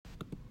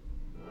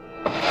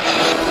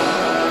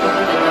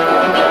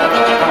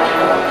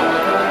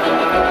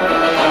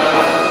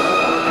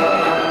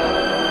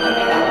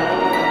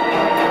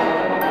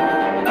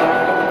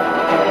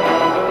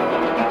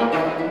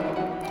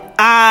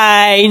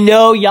I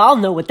know y'all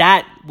know what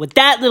that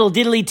little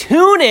diddly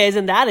tune is,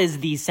 and that is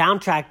the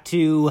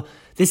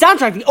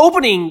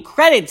opening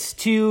credits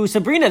to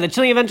Sabrina, the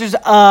Chilling Adventures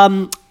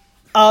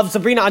of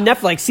Sabrina on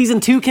Netflix. Season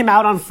 2 came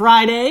out on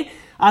Friday.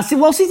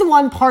 Season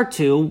 1, part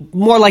 2,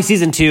 more like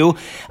season 2.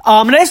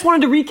 And I just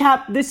wanted to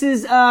recap. This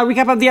is a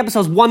recap of the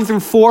episodes 1 through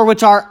 4,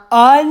 which are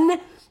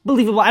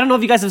unbelievable. I don't know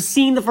if you guys have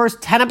seen the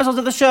first 10 episodes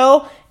of the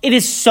show. It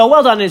is so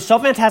well done. It is so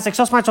fantastic,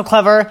 so smart, so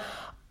clever.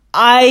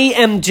 I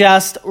am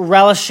just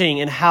relishing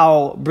in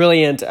how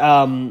brilliant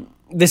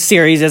this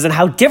series is and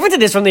how different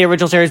it is from the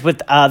original series with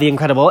the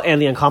incredible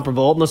and the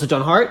incomparable Melissa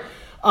Joan Hart.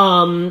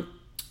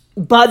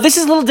 But this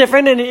is a little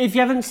different, and if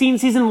you haven't seen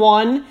season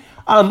 1,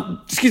 I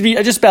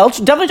just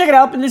belched, definitely check it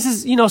out. And this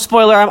is,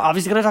 spoiler, I'm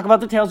obviously going to talk about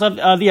the details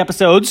of the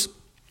episodes.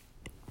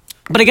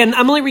 But again,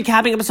 I'm only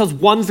recapping episodes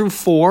 1 through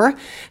 4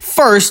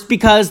 first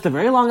because they're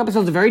very long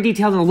episodes, they're very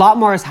detailed, and a lot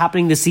more is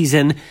happening this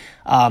season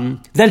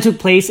than took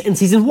place in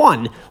season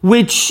 1,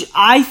 which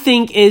I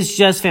think is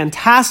just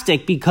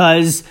fantastic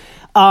because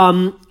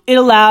it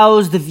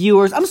allows the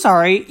viewers,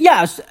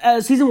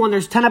 season 1,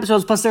 there's 10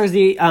 episodes, plus there's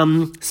the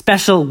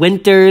special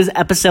Winters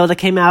episode that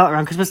came out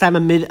around Christmas time,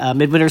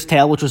 Midwinter's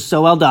Tale, which was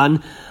so well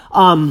done.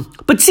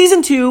 But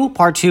season 2,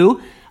 part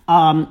 2,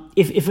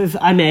 if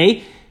I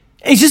may,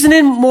 it's just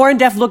a more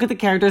in-depth look at the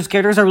characters.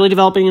 Characters are really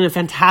developing in a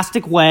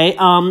fantastic way.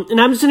 And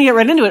I'm just going to get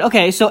right into it.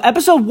 Okay, so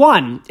episode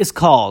 1 is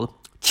called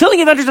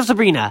Chilling Adventures of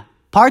Sabrina,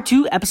 part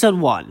 2, episode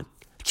 1,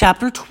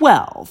 chapter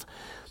 12,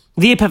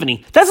 The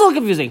Epiphany. That's a little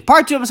confusing.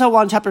 Part 2, episode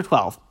 1, chapter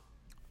 12.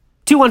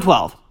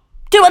 2-1-12.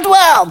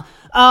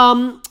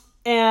 2-1-12!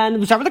 And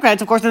we start with the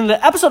credits, of course, and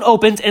the episode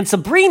opens, and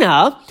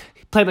Sabrina,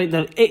 played by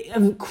the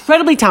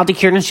incredibly talented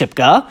Kiernan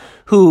Shipka,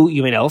 who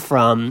you may know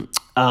from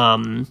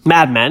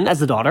Mad Men as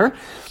the daughter,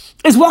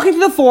 is walking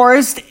through the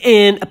forest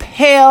in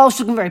she's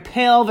looking very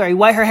pale, very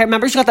white. Her hair,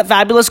 remember, she got that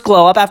fabulous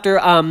glow up after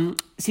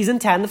season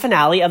 10, the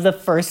finale of the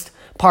first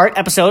part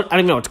episode. I don't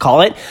even know what to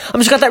call it.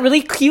 She got that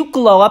really cute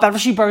glow up after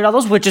she burned all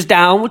those witches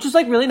down, which was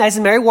like really nice.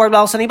 And Mary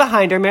Wardwell sitting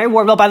behind her. Mary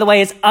Wardwell, by the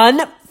way, is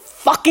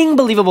fucking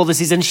believable this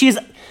season. She is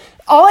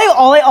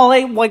all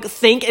I like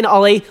think and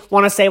all I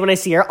want to say when I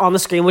see her on the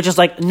screen, which is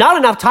like not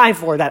enough time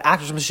for that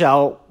actress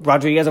Michelle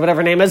Rodriguez or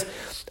whatever her name is.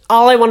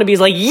 All I want to be is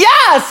like,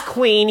 yes,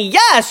 queen,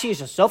 yes! She's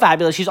just so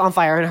fabulous. She's on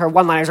fire, and her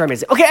one-liners are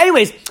amazing. Okay,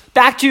 anyways,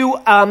 back to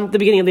the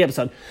beginning of the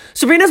episode.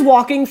 Sabrina's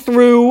walking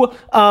through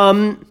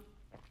a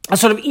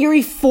sort of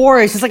eerie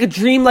forest. It's like a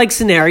dreamlike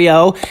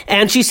scenario,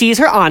 and she sees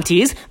her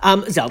aunties,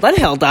 Zelda and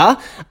Hilda,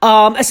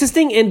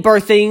 assisting in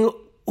birthing,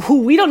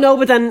 who we don't know,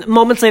 but then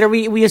moments later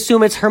we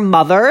assume it's her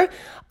mother.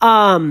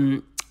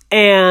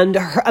 And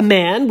a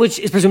man, which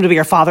is presumed to be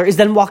her father, is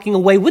then walking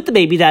away with the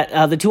baby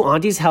that the two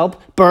aunties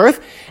help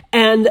birth.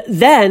 And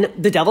then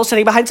the devil's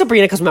sitting behind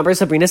Sabrina, because remember,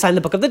 Sabrina signed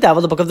the book of the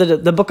devil, the book of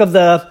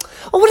the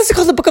what is it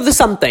called? The book of the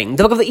something.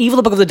 The book of the evil,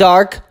 the book of the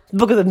dark, the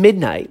book of the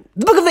midnight,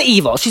 the book of the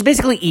evil. She's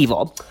basically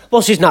evil.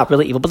 Well, she's not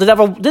really evil, but the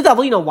devil,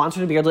 wants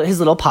her to be his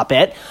little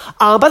puppet.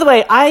 By the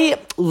way, I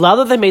love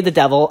that they made the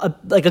devil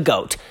like a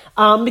goat.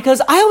 Because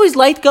I always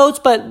liked goats,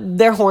 but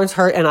their horns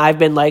hurt, and I've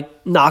been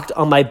like knocked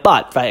on my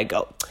butt by a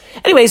goat.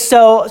 Anyway,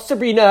 so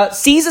Sabrina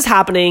sees this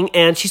happening,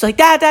 and she's like,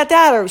 Dad,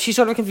 or she's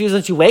sort of confused,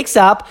 and she wakes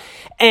up,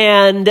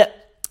 and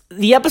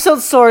the episode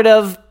sort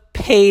of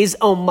pays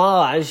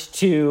homage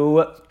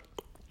to...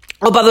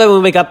 Oh, by the way, when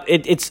we wake up,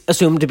 it's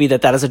assumed to be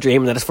that is a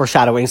dream, and that is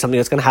foreshadowing something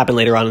that's going to happen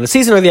later on in the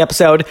season or the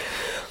episode.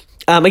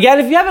 Again,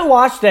 if you haven't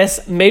watched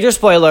this, major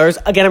spoilers.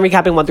 Again, I'm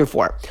recapping 1 through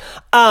 4.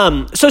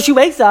 So she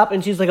wakes up,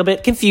 and she's like a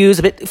bit confused,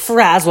 a bit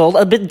frazzled,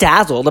 a bit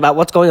dazzled about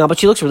what's going on, but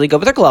she looks really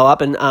good with her glow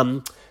up, and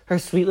her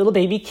sweet little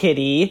baby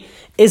kitty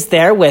is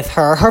there with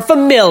her. Her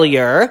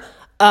familiar.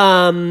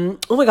 Oh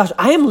my gosh,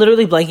 I am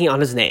literally blanking on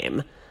his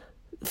name.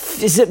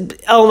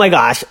 Oh my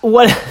gosh,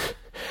 what?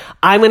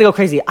 I'm going to go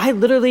crazy. I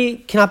literally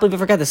cannot believe I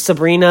forgot this.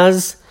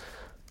 Sabrina's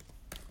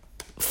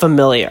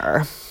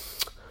familiar.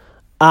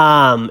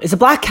 It's a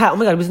black cat. Oh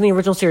my god, he was in the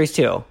original series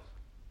too. Oh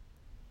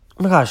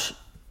my gosh,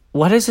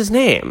 what is his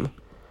name?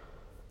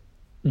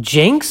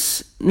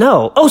 Jinx?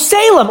 No. Oh,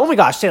 Salem! Oh my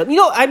gosh, Salem.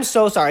 I'm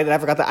so sorry that I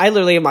forgot that. I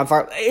literally am on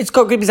far. It's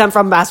cool because I'm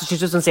from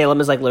Massachusetts, and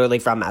Salem is like literally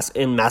from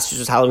in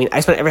Massachusetts Halloween. I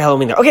spent every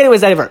Halloween there. Okay,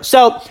 anyways, whatever.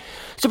 So,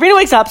 Sabrina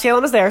wakes up,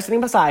 Salem is there,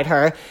 sitting beside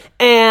her,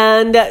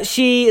 and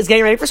she is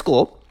getting ready for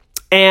school.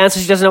 And so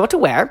she doesn't know what to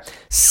wear.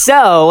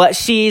 So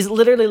she's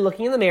literally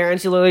looking in the mirror,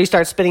 and she literally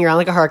starts spinning around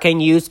like a hurricane.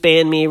 You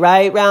spin me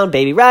right round,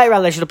 baby, right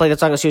round. I should have played that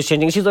song as she was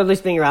changing. She's literally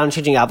spinning around and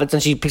changing outfits,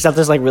 and she picks up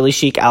this like really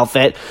chic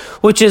outfit,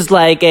 which is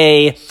like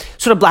a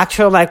sort of black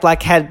turtleneck,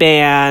 black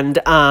headband,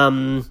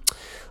 a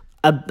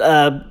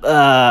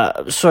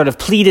sort of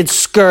pleated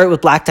skirt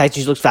with black tights.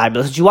 She looks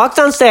fabulous. She walks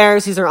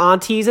downstairs, sees her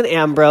aunties and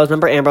Ambrose.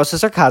 Remember, Ambrose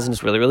is her cousin.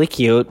 It's really, really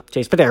cute.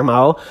 Chase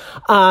Padermo.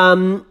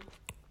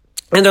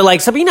 And they're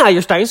like, Sabrina,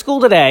 you're starting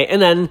school today.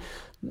 And then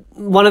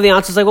one of the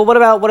aunts is like, well, what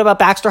about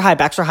Baxter High?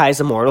 Baxter High is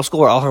a mortal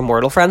school where all her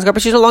mortal friends go,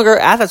 but she's no longer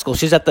at that school.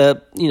 She's at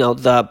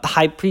the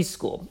high priest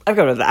school. I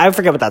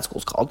forget what that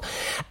school's called.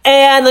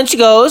 And then she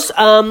goes,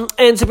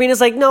 and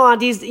Sabrina's like, no,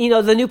 aunties,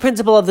 the new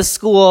principal of the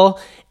school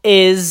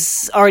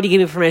is already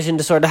giving permission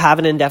to sort of have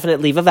an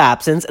indefinite leave of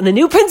absence. And the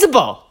new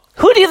principal,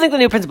 who do you think the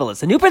new principal is?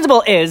 The new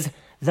principal is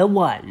the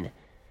one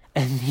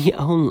and the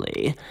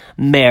only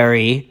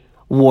Mary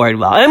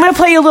Wardwell. And I'm going to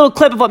play you a little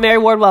clip of what Mary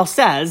Wardwell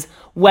says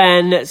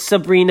when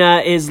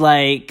Sabrina is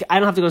like, I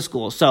don't have to go to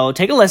school. So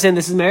take a listen.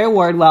 This is Mary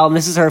Wardwell, and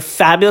this is her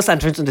fabulous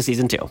entrance into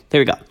season 2.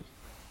 Here we go.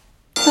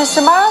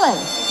 Mr. Marlin,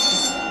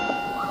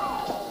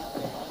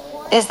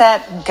 is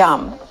that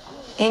gum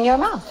in your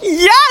mouth?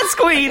 Yes,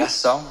 Queen! Yes,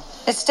 so?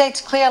 It states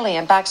clearly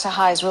in Baxter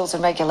High's rules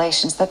and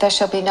regulations that there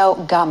shall be no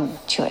gum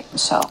chewing,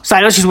 so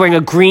I know she's wearing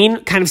a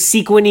green kind of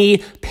sequiny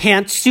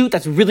pantsuit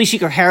that's really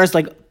chic. Her hair is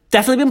like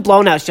definitely been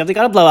blown out. She definitely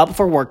got a blowout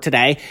before work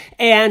today.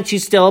 And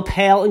she's still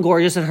pale and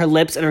gorgeous, and her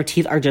lips and her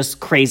teeth are just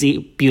crazy,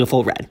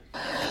 beautiful red.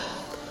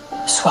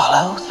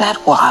 swallow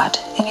that wad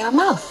in your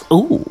mouth.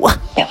 Ooh.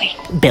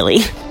 Billy.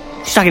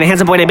 She's talking to a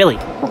handsome boy named Billy.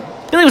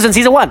 Billy was in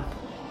season 1.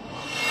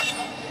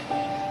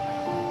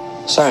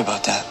 Sorry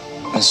about that,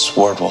 Miss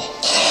Wardwell.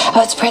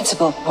 Oh, it's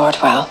Principal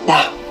Wardwell.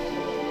 Now,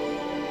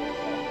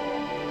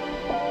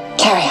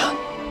 carry on.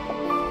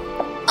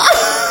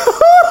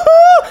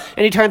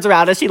 And he turns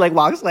around as she like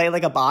walks away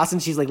like a boss,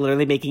 and she's like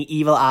literally making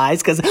evil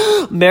eyes because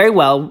Mary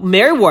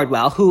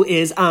Wardwell, who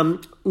is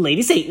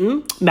Lady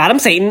Satan, Madam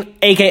Satan,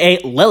 aka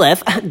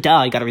Lilith,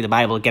 duh, you gotta read the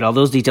Bible to get all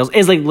those details,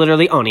 is like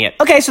literally owning it.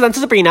 Okay, so then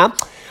Sabrina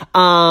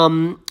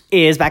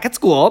is back at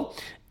school,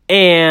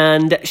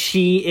 and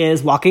she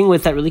is walking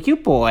with that really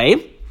cute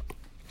boy.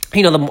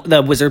 You know,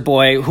 the wizard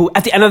boy who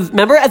at the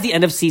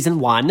end of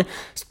season 1,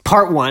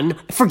 part 1,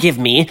 forgive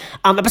me,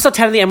 episode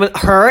 10 at the end with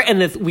her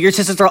and the weird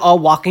sisters are all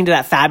walking to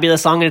that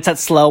fabulous song, and it's that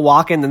slow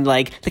walk, and then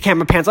like the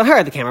camera pans on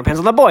her, the camera pans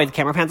on the boy, the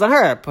camera pans on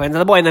her, pans on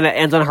the boy, and then it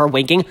ends on her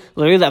winking.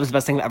 Literally, that was the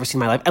best thing I've ever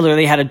seen in my life. I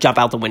literally had to jump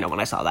out the window when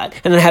I saw that.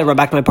 And then I had to run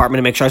back to my apartment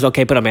to make sure I was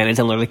okay, put on mayonnaise,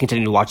 and literally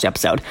continue to watch the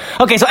episode.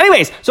 Okay, so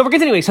anyways, so we're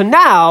continuing. So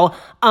now,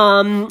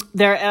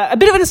 they're a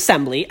bit of an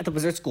assembly at the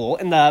wizard school,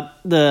 and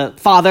the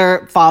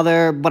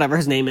father, whatever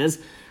his name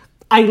is,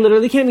 I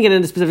literally can't even get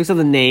into specifics of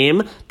the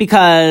name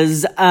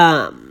because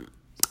I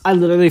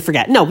literally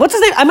forget. No, what's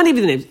his name? I'm gonna give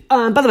you the names.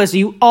 By the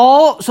way,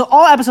 all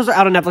episodes are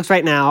out on Netflix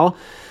right now,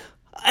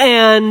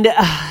 and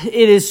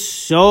it is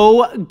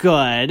so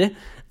good.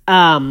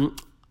 I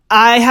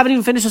haven't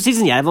even finished the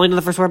season yet. I've only done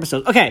the first 4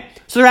 episodes. Okay,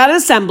 so they're at an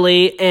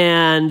assembly,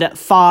 and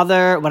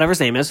Father, whatever his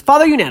name is,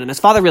 Father Unanimous,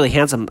 Father really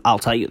handsome, I'll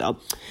tell you though,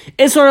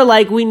 it's sort of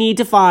like we need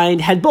to find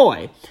head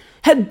boy.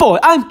 Head boy,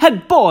 I'm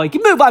head boy,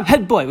 can move, I'm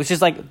head boy, which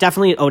is like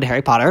definitely an ode to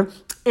Harry Potter.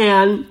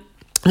 And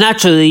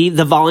naturally,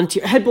 the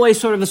volunteer head boy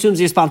sort of assumes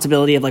the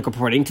responsibility of like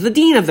reporting to the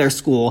dean of their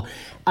school,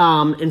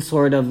 and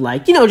sort of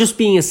like, you know, just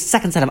being a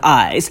second set of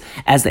eyes,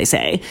 as they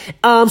say.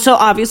 So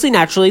obviously,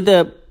 naturally,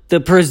 the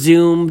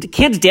presumed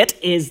candidate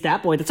is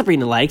that boy that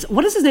Sabrina likes.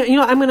 What is his name? You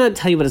know, I'm going to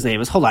tell you what his name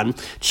is. Hold on.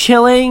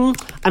 Chilling.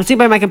 I'm sitting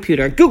by my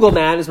computer. Google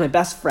Man is my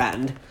best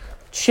friend.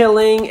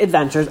 Chilling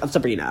Adventures of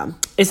Sabrina.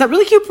 It's that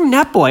really cute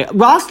brunette boy.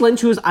 Ross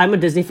Lynch, who is I'm a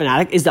Disney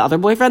fanatic, is the other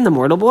boyfriend, the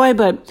mortal boy,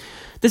 but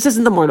this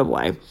isn't the mortal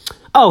boy.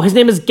 Oh, his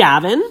name is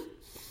Gavin.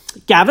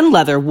 Gavin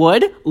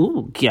Leatherwood.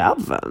 Ooh,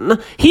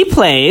 Gavin. He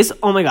plays,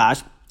 oh my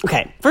gosh.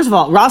 Okay, first of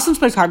all, Ross Lynch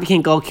plays Harvey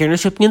Kinkle, Kieran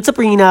Shipping and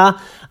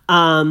Sabrina.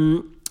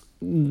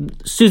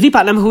 Susie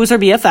Putnam, who is her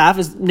BFF,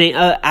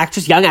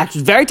 is young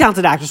actress, very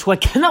talented actress, who I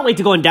cannot wait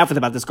to go in depth with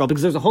about this girl,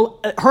 because there's a whole,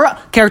 her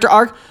character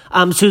arc,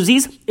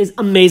 Susie's, is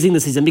amazing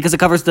this season, because it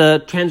covers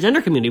the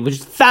transgender community, which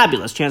is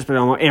fabulous.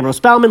 Ambrose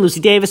Spellman,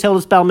 Lucy Davis,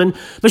 Hilda Spellman,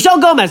 Michelle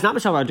Gomez, not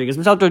Michelle Rodriguez.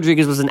 Michelle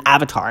Rodriguez was an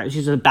Avatar, and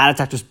she's a badass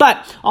actress,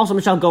 but also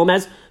Michelle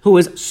Gomez, who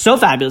is so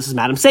fabulous as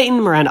Madam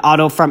Satan. Miranda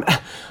Otto from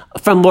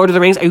Lord of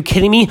the Rings. Are you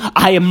kidding me?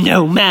 I am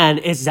no man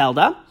is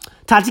Zelda.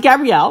 Tati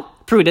Gabrielle,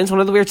 Prudence, one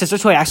of the weird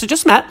sisters who I actually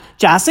just met.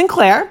 Jazz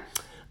Sinclair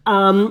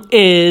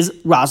is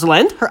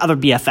Rosalind. Her other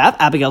BFF,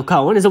 Abigail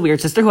Cohen, is a weird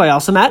sister who I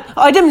also met.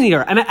 Oh, I didn't meet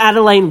her. I met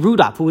Adeline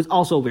Rudolph, who was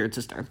also a weird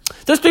sister.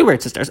 There's 3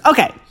 weird sisters.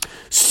 Okay,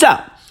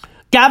 so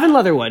Gavin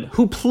Leatherwood,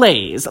 who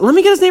plays, let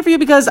me get his name for you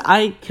because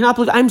I cannot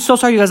believe, I'm so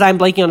sorry you guys, I'm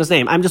blanking on his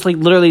name. I'm just like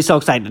literally so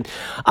excited.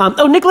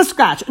 Nicholas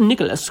Scratch.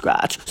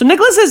 So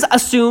Nicholas is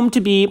assumed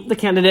to be the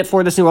candidate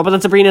for this new role, but then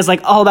Sabrina is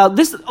like all about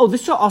this. Oh,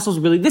 this show also is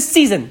really, this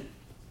season,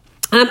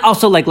 and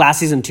also like last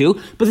season too,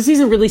 but the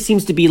season really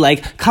seems to be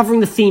like covering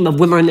the theme of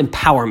women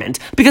empowerment.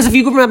 Because if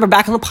you remember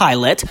back on the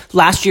pilot,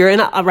 last year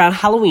around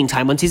Halloween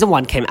time when season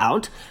 1 came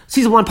out,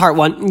 season 1 part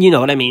 1, you know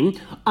what I mean,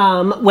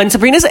 when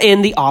Sabrina's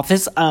in the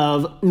office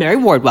of Mary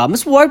Wardwell,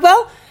 Miss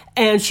Wardwell,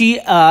 and she,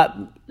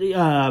 oh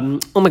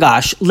my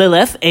gosh,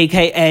 Lilith,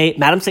 aka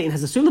Madam Satan,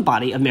 has assumed the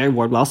body of Mary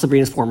Wardwell,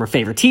 Sabrina's former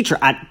favorite teacher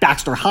at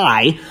Baxter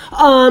High.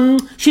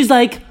 She's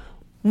like,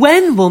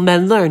 when will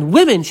men learn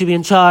women should be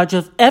in charge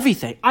of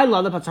everything? I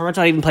love that part so much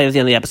I even played at the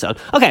end of the episode.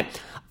 Okay,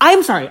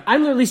 I'm sorry.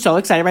 I'm literally so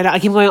excited right now. I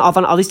keep going off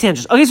on all these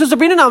tangents. Okay, so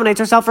Sabrina nominates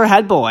herself for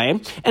head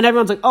boy, and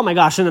everyone's like, oh my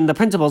gosh, and then the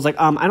principal's like,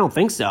 I don't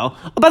think so.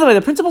 Oh, by the way,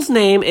 the principal's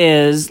name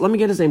is, let me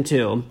get his name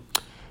too.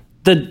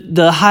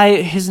 The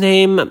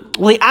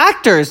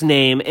actor's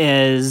name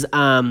is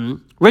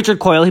Richard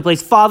Coyle, he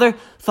plays Father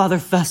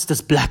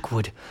Festus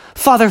Blackwood.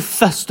 Father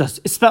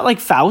Festus. It's spelled like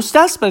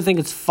Faustus, but I think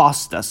it's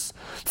Faustus.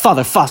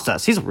 Father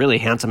Faustus. He's really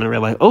handsome in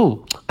real life.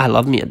 Oh, I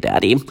love me a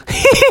daddy.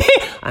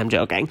 I'm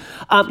joking.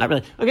 Not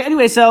really. Okay,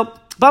 anyway, so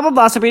blah, blah,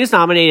 blah. Sabrina's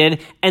nominated.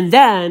 And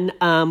then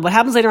what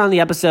happens later on in the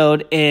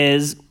episode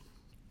is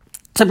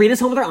Sabrina's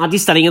home with her auntie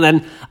studying, and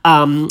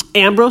then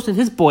Ambrose and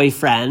his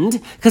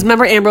boyfriend, because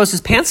remember, Ambrose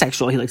is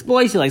pansexual. He likes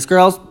boys, he likes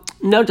girls.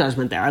 No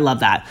judgment there. I love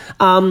that.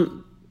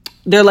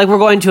 They're like, we're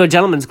going to a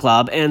gentleman's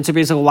club, and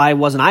Sabrina's like, well, why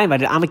wasn't I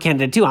invited? I'm a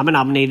candidate too. I'm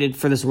nominated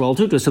for this role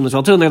too, to assume this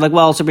role too. And they're like,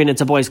 well, Sabrina, it's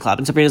a boys' club.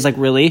 And Sabrina's like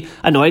really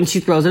annoyed, and she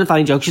throws in a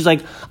funny joke. She's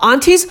like,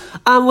 aunties,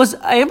 was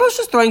Ambrose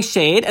just throwing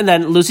shade? And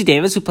then Lucy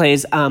Davis, who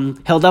plays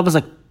Hilda, was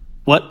like,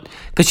 what?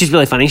 Because she's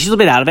really funny. She's a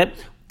little bit out of it.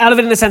 Out of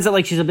it in the sense that,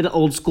 like, she's a bit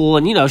old school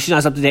and, she's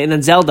not up to date. And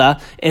then Zelda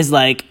is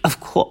like,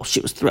 of course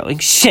she was throwing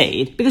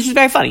shade because she's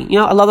very funny.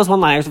 I love those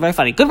one-liners. They're very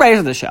funny. Good writers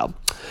of the show.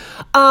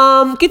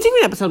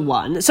 Continuing episode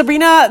 1,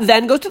 Sabrina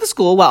then goes to the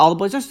school while all the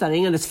boys are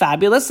studying, and this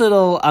fabulous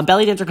little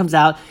belly dancer comes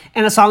out,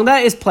 and a song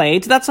that is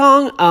played to that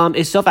song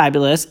is so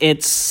fabulous.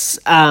 It's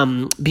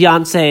Beyonce's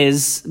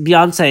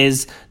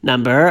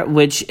number,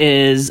 which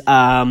is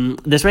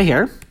this right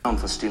here.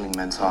 For stealing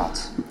men's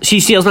hearts. She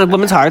steals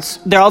women's hearts.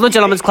 They're all in the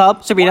gentleman's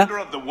club. Sabrina. Wonder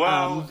of the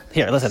world.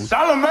 Here, listen.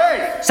 Salome.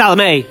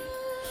 Learn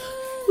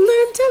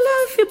to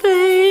love you,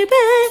 baby.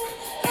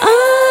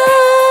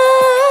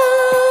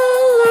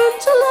 Learn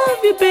to love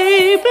you,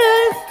 baby.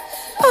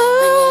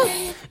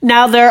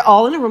 Now they're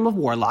all in a room of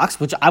warlocks,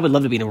 which I would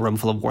love to be in a room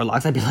full of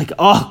warlocks. I'd be like,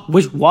 oh,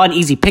 which one?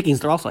 Easy pickings.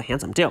 They're also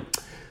handsome too.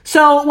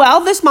 So,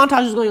 while this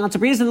montage is going on,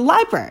 Sabrina's in the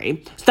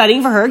library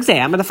studying for her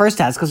exam or the first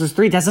test, because there's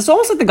 3 tests. It's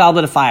almost like the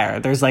Goblet of Fire.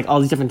 There's like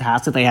all these different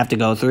tasks that they have to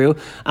go through.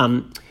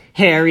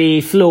 Harry,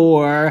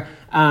 Floor,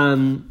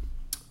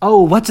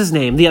 what's his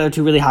name? The other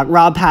 2 really hot.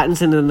 Rob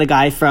Pattinson and the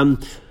guy from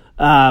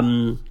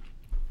the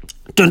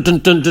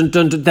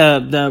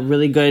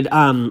really good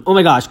oh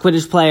my gosh,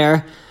 Quidditch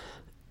player.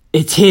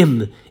 It's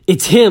him.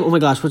 Oh my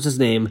gosh, what's his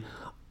name?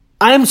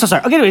 I am so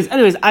sorry. Okay,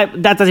 anyways,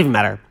 that doesn't even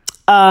matter.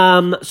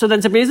 So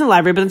then Sabrina's in the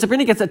library, but then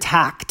Sabrina gets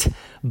attacked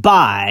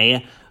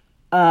by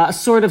a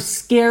sort of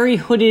scary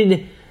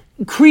hooded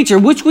creature,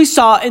 which we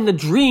saw in the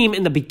dream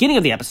in the beginning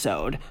of the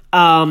episode,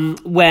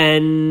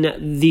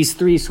 when these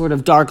 3 sort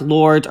of dark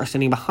lords are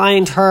standing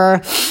behind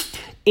her,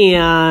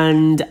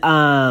 and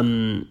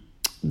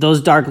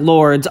those dark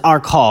lords are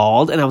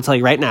called, and I will tell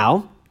you right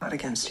now. Not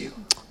against you.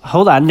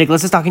 Hold on,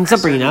 Nicholas is talking to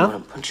Sabrina. I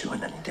don't put you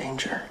in any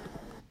danger.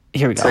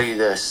 Here we go. I'll tell you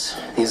this,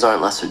 these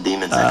aren't lesser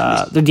demons.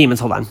 They're demons,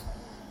 hold on.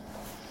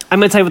 I'm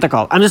going to tell you what they're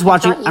called. I'm just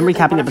watching, I'm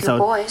recapping the episode.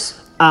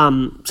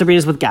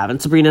 Sabrina's with Gavin,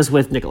 Sabrina's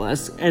with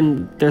Nicholas,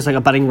 and there's like a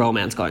budding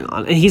romance going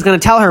on. And he's going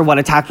to tell her what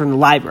attacked her in the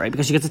library,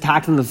 because she gets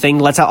attacked and the thing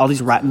lets out all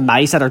these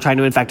mice that are trying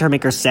to infect her,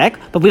 make her sick,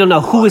 but we don't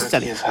know who is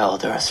studying. Of hell,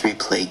 there are 3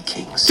 plague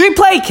kings. 3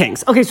 plague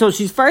kings! Okay, so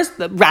she's first,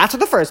 the rats are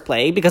the first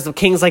plague, because the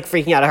king's like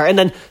freaking out at her, and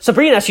then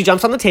Sabrina, she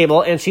jumps on the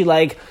table, and she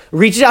like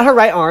reaches out her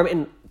right arm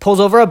and pulls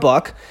over a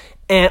book,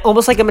 and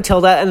almost like a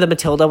Matilda, and the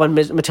Matilda, when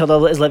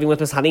Matilda is living with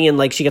Miss Honey, and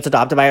like she gets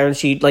adopted by her, and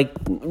she like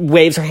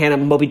waves her hand,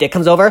 and Moby Dick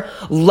comes over.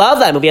 Love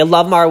that movie. I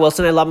love Mara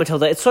Wilson. I love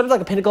Matilda. It's sort of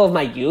like a pinnacle of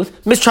my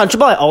youth. Miss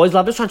Trunchbull. I always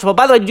loved Miss Trunchbull.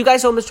 By the way, did you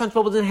guys know Miss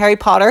Trunchbull was in Harry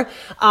Potter?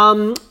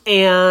 And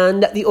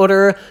the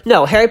Order.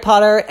 No, Harry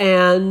Potter,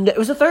 and it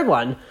was the 3rd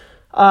one.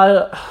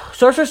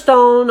 Sorcerer's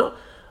Stone,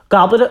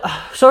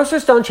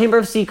 Sorcerer's Stone, Chamber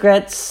of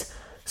Secrets,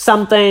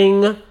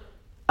 something.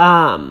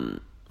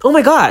 Oh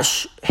my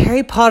gosh,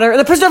 Harry Potter,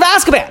 The Prisoner of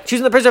Azkaban. She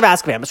was in The Prisoner of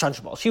Azkaban, Miss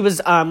Trunchbull. She was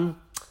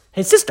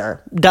his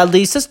sister,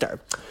 Dudley's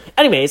sister.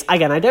 Anyways,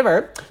 again, I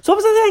divert. So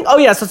what was the thing? Oh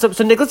yeah,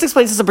 so Nicholas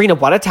explains to Sabrina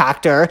what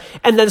attacked her,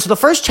 and then so the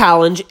first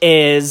challenge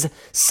is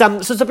so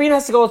Sabrina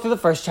has to go through the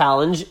first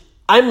challenge.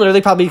 I'm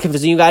literally probably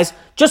confusing you guys.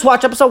 Just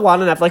watch episode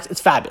 1 on Netflix. It's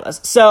fabulous.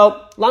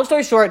 So, long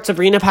story short,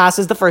 Sabrina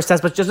passes the first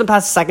test, but she doesn't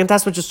pass the second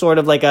test, which is sort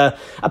of like a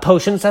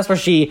potion test where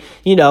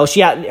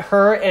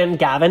her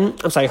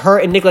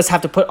and Nicholas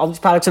have to put all these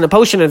products in a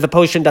potion, and if the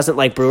potion doesn't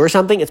like brew or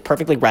something, it's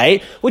perfectly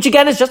right. Which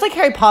again is just like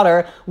Harry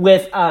Potter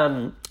with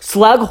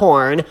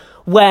Slughorn.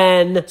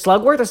 When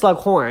Slugworth or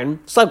Slughorn?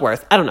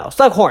 Slugworth. I don't know.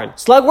 Slughorn.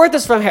 Slugworth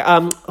is from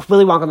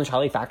Willy Wonka and the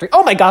Charlie Factory.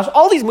 Oh my gosh,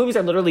 all these movies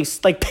are literally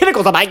like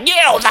pinnacles of my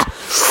youth.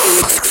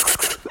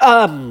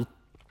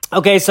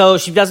 Okay, so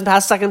she doesn't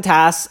pass second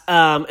test.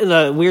 And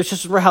the Weird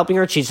Sisters were helping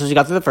her cheat, so she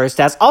got through the first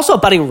test. Also, a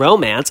budding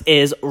romance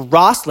is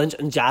Ross Lynch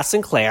and Jazz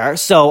Sinclair.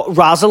 So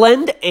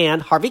Rosalind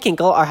and Harvey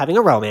Kinkle are having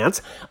a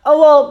romance. Oh,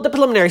 well, the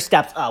preliminary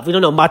steps of. We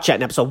don't know much yet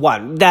in episode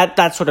 1.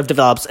 That sort of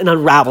develops and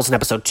unravels in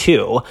episode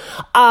 2.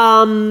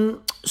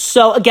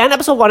 So again,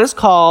 episode 1 is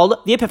called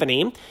The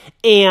Epiphany,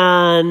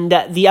 and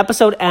the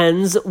episode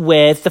ends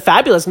with the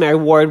fabulous Mary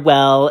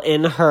Wardwell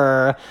in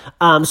her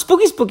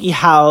spooky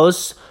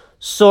house,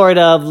 sort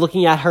of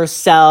looking at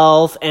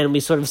herself, and we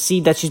sort of see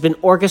that she's been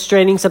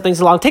orchestrating some things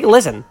along. Take a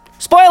listen.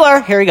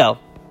 Spoiler! Here we go.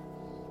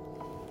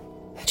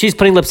 She's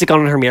putting lipstick on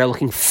in her mirror,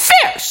 looking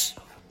fierce!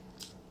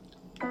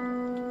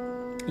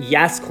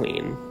 Yes,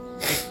 queen.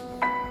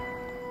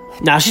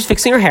 Now she's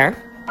fixing her hair.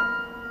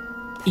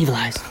 Evil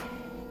eyes.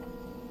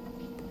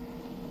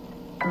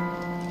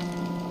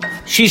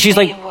 she's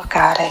like,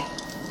 Invocare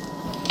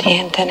die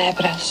in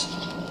tenebras,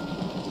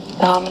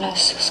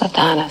 dominus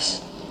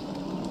Satanas,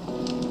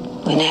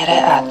 venere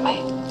ad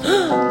me.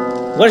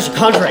 what is she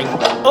conjuring?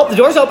 Oh, the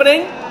door's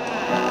opening.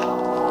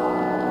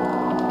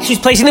 She's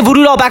placing the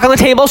voodoo doll back on the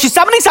table. She's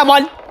summoning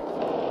someone.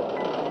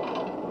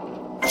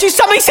 She's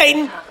summoning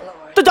Satan,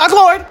 the Dark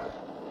Lord.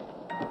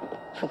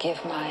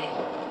 Forgive my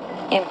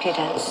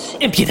impudence.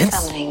 Impudence?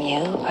 Summoning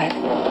you, but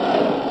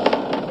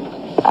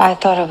I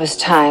thought it was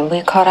time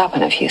we caught up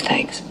on a few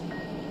things.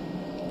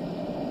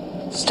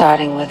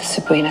 Starting with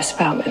Sabrina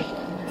Spellman.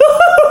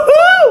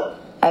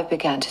 I've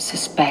begun to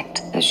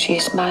suspect that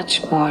she's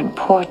much more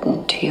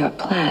important to your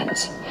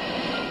plans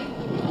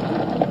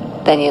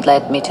than you'd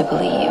led me to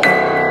believe.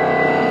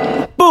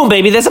 Boom,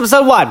 baby. That's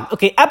episode 1.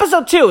 Okay,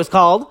 episode 2 is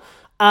called,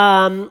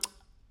 oh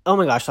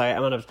my gosh, sorry.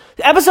 I'm on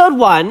episode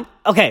 1.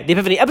 Okay, the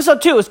Epiphany.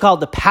 Episode 2 is called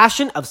The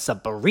Passion of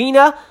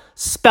Sabrina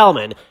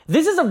Spellman.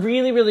 This is a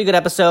really, really good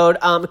episode.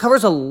 It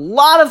covers a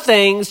lot of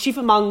things. Chief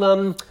among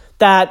them,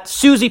 that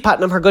Susie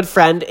Putnam, her good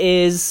friend,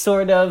 is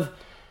sort of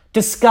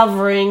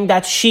discovering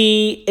that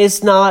she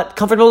is not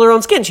comfortable in her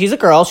own skin. She's a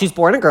girl. She's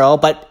born a girl,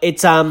 but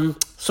it's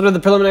sort of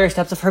the preliminary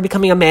steps of her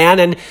becoming a man,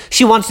 and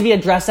she wants to be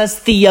addressed as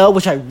Theo,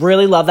 which I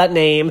really love that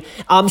name.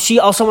 She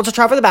also wants to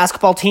try for the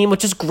basketball team,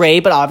 which is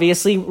great, but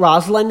obviously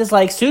Rosalind is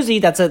like, Susie,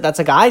 that's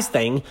a guy's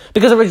thing,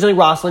 because originally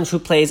Rosalind, who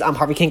plays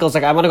Harvey Kinkle's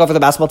like, I want to go for the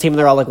basketball team, and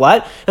they're all like,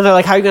 what? And they're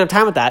like, how are you going to have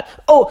time with that?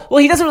 Oh, well,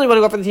 he doesn't really want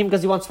to go for the team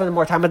because he wants to spend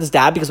more time with his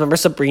dad, because remember,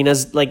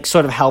 Sabrina's like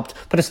sort of helped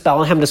put a spell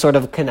on him to sort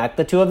of connect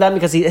the two of them,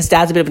 because his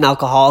dad's a bit of an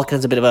alcoholic, and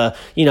it's a bit of a,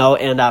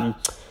 and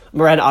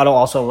Miranda Otto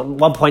also at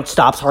one point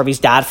stops Harvey's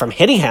dad from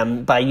hitting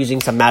him by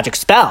using some magic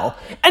spell.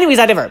 Anyways,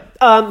 I differ.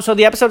 So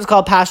the episode is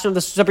called Passion of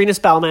the Sabrina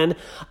Spellman.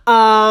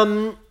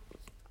 A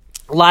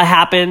lot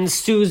happens.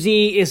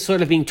 Susie is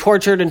sort of being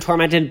tortured and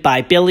tormented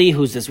by Billy,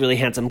 who's this really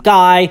handsome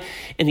guy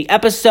in the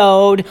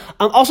episode.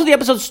 Also, the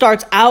episode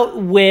starts out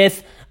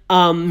with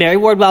Mary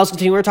Wardwell's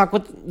continuing to talk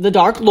with the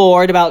Dark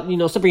Lord about,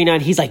 Sabrina,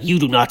 and he's like, you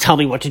do not tell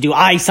me what to do.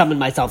 I summon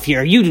myself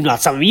here. You do not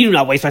summon me. You do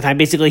not waste my time.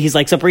 Basically, he's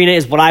like, Sabrina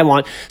is what I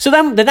want. So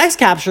then the next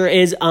capture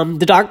is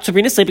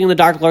Sabrina's sleeping, and the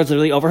Dark Lord's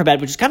literally over her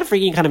bed, which is kind of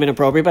freaky and kind of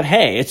inappropriate, but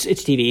hey, it's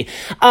TV.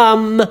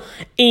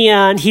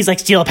 And he's like,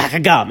 steal a pack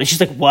of gum. And she's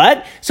like,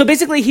 what? So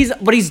basically,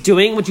 what he's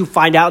doing, what you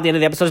find out at the end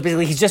of the episode, is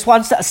basically he just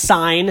wants to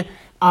assign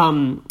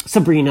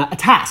Sabrina a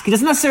task. He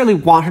doesn't necessarily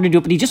want her to do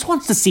it, but he just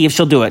wants to see if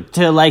she'll do it,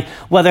 to like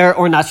whether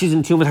or not she's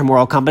in tune with her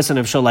moral compass, and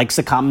if she'll like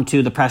succumb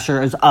to the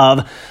pressures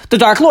of the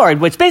Dark Lord,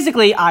 which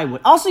basically I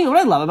would. Also, what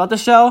I love about the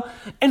show,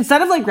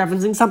 instead of like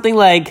referencing something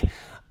like,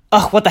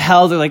 oh, what the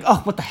hell, they're like,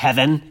 oh, what the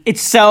heaven.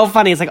 It's so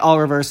funny. It's like all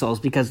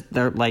reversals, because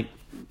they're like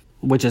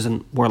witches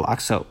and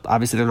warlocks, so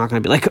obviously they're not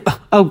going to be like,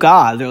 oh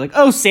God. They're like,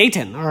 oh,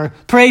 Satan, or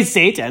praise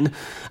Satan,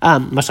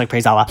 much like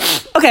praise Allah.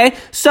 Okay,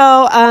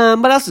 so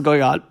what else is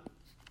going on?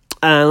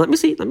 Let me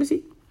see.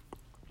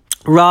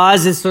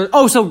 Roz is so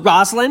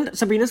Rosalind,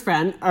 Sabrina's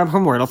friend, her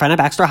mortal friend at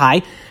Baxter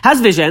High, has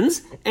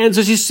visions, and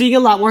so she's seeing a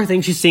lot more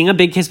things. She's seeing a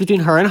big kiss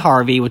between her and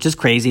Harvey, which is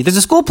crazy. There's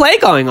a school play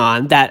going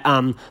on that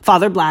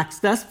Father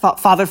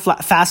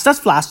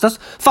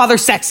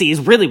Sexy is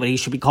really what he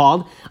should be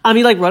called.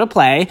 He wrote a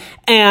play,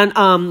 and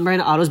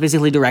Miranda Otto is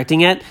basically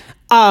directing it.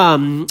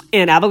 And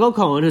Abigail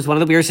Cohen, who's one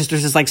of the weird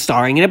sisters, is like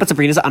starring in it, but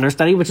Sabrina's an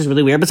understudy, which is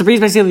really weird. But Sabrina's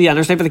basically the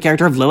understudy for the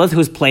character of Lilith,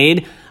 who's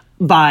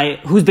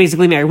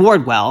basically Mary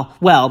Wardwell,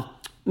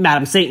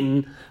 Madam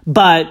Satan,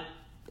 but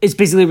it's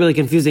basically really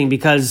confusing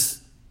because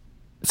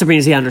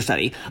Sabrina's the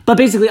understudy. But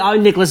basically,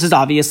 Nicholas is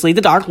obviously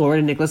the Dark Lord,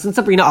 and Nicholas and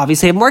Sabrina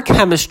obviously have more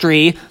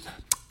chemistry.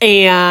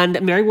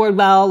 And Mary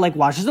Wardwell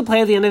watches the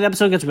play at the end of the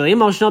episode, gets really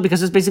emotional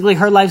because it's basically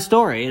her life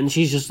story, and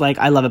she's just like,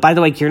 I love it. By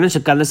the way, Kiernan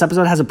Shipka in this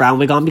episode has a brown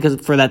wig on because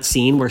for that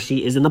scene where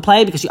she is in the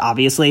play, because she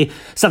obviously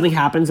something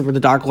happens where the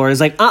Dark Lord is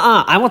like,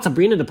 I want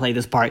Sabrina to play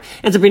this part,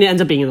 and Sabrina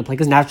ends up being in the play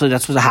because naturally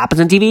that's what happens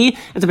on TV,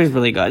 and Sabrina's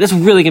really good. It's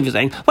really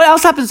confusing. What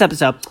else happens in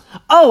this episode?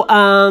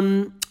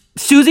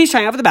 Susie's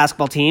trying out for the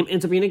basketball team,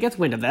 and Sabrina gets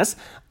wind of this.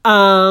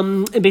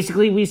 And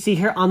basically, we see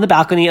her on the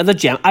balcony of the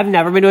gym. I've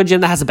never been to a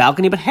gym that has a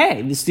balcony, but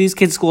hey, these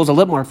kids' schools are a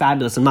little more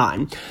fabulous than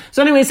mine.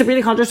 So anyway,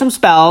 Sabrina conjures some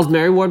spells.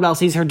 Mary Wardwell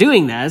sees her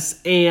doing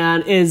this,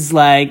 and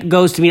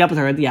goes to meet up with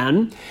her at the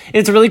end. And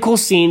it's a really cool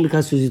scene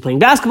because Susie's playing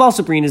basketball.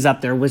 Sabrina's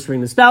up there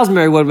whispering the spells.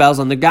 Mary Wardwell's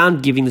on the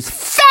ground giving this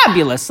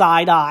fabulous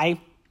side eye.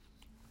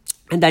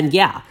 And then,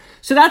 yeah.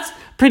 So that's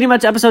pretty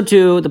much episode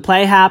 2. The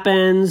play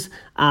happens.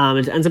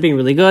 It ends up being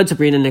really good.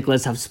 Sabrina and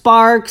Nicholas have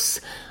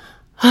sparks.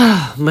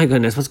 Oh, my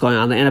goodness, what's going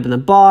on? They end up in the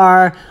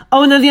bar.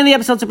 Oh, and then at the end of the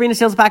episode, Sabrina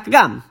steals a pack of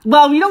gum.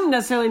 Well, we don't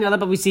necessarily know that,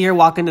 but we see her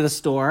walk into the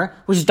store,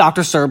 which is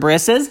Dr.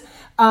 Cerberus's.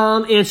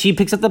 And she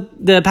picks up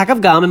the pack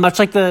of gum, and much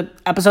like the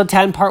episode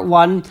 10 part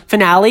 1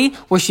 finale,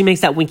 where she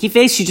makes that winky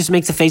face, she just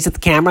makes a face at the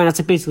camera, and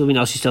that's basically we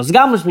know she steals the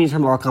gum, which means her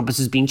moral compass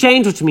is being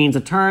changed, which means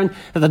a turn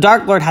that the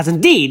Dark Lord has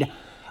indeed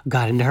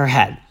got into her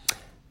head.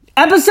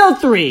 Episode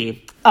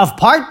 3 of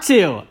part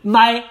 2,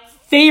 my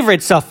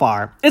favorite so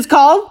far. It's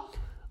called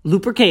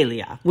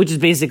Lupercalia, which is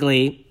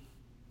basically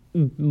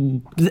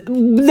the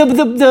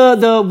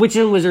Witches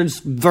and Wizards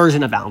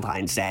version of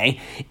Valentine's Day.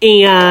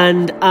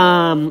 And,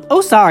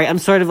 sorry, I'm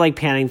sort of like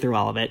panning through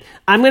all of it.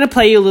 I'm going to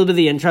play you a little bit of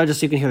the intro just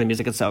so you can hear the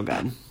music. It's so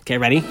good. Okay,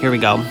 ready? Here we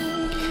go.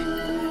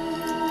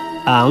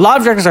 A lot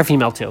of directors are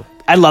female too.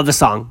 I love the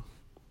song.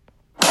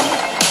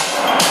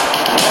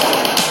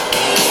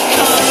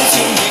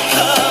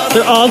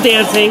 They're all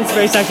dancing. It's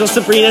very sexual.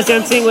 Sabrina's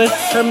dancing with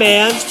her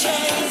man.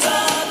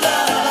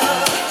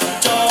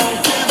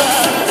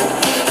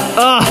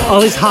 All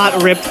these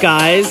hot, ripped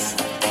guys.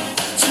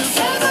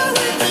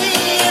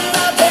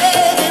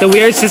 The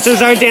Weird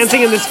Sisters are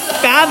dancing in this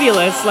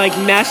fabulous, like,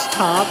 mesh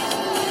top.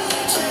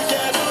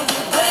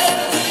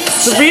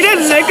 Sabrina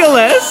and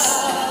Nicholas.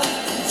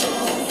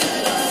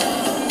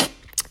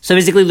 So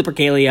basically,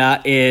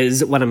 Lupercalia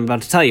is what I'm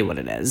about to tell you what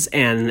it is.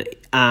 And,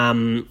 I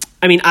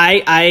mean,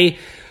 I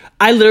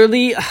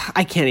literally,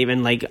 I can't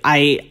even, like,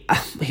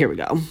 here we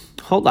go.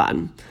 Hold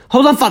on,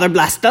 Father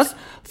Blast Us.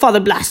 Father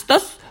Blast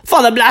Us.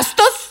 Father Blast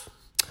Us.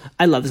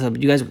 I love this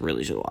episode. You guys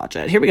really should watch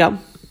it. Here we go.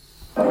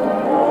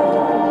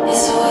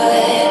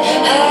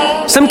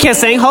 Some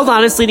kissing. Hold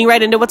on, it's leading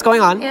right into what's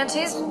going on.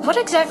 Aunties, what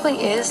exactly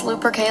is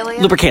Lupercalia?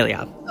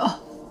 Lupercalia.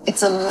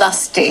 It's a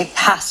lusty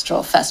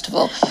pastoral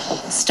festival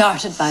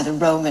started by the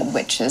Roman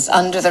witches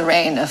under the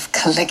reign of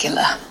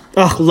Caligula.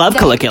 Oh, love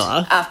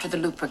Caligula. After the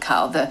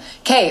Lupercal, the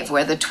cave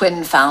where the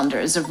twin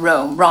founders of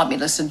Rome,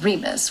 Romulus and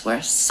Remus,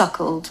 were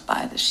suckled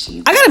by the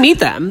she. I gotta meet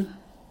them.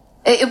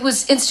 It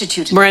was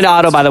instituted. Miranda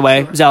Otto, by the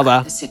way,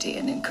 Zelda. The city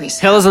and increase.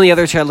 Hill is on the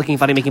other chair looking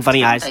funny, making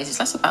funny eyes. It's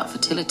less about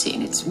fertility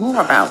and it's more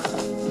about.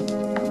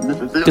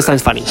 This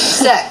sounds funny.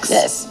 Sex.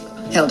 Yes.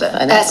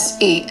 Hilda.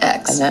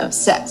 S-E-X. I know.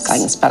 Sex. I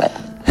can spell it.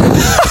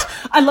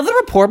 I love the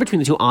rapport between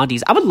the two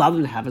aunties. I would love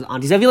them to have as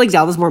aunties. I feel like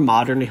Zelda's more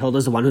modern and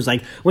Hilda's the one who's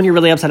like, when you're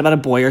really upset about a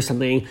boy or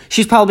something,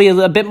 she's probably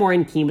a bit more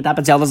in keen with that,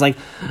 but Zelda's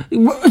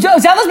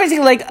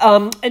basically like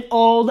an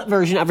old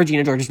version of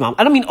Regina George's mom.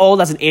 I don't mean old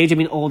as an age, I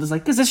mean old as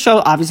like, because this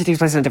show obviously takes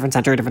place in a different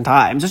center at a different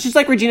time. So she's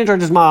like Regina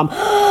George's mom.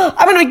 I'm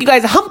going to make you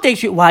guys a hump day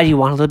treat. Why do you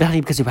want a little bit,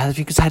 honey? Because you'd rather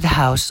drink inside the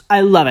house.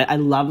 I love it. I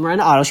love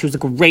Miranda Otto. She was a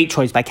great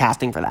choice by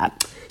casting for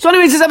that. So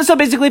anyways, this episode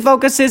basically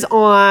focuses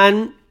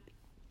on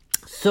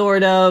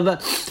sort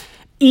of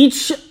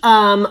each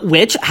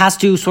witch has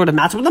to sort of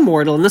match up with a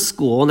mortal in the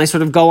school, and they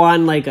sort of go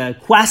on like a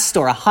quest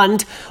or a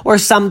hunt or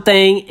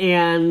something,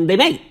 and they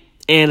mate.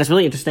 And it's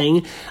really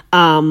interesting.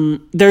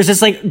 There's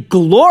this like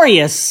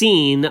glorious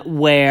scene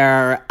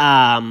where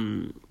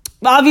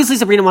obviously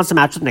Sabrina wants to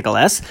match with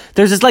Nicholas.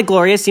 There's this like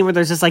glorious scene where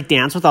there's this like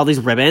dance with all these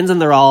ribbons,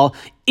 and they're all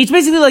each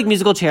basically like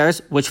musical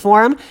chairs, witch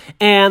form,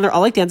 and they're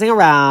all like dancing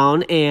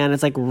around, and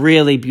it's like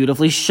really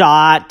beautifully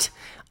shot.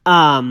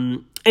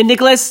 And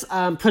Nicholas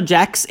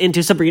projects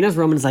into Sabrina's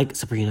room and is like,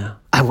 Sabrina,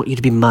 I want you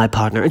to be my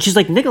partner. And she's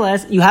like,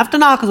 Nicholas, you have to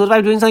not, because what if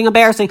I'm doing something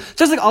embarrassing? So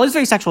there's like all these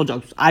very sexual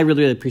jokes I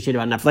really, really appreciate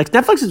about Netflix.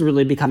 Netflix is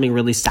really becoming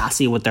really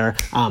sassy with their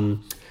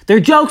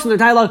jokes and their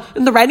dialogue,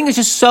 and the writing is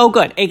just so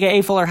good,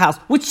 aka Fuller House,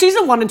 which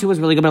season 1 and 2 was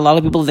really good, but a lot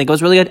of people think it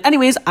was really good.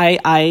 Anyways,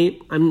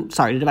 I'm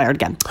sorry to divide her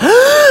again.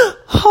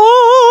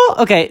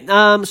 Okay,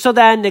 so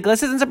then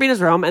Nicholas is in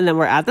Sabrina's room, and then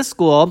we're at the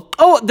school.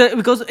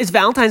 It's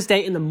Valentine's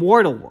Day in the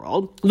mortal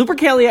world,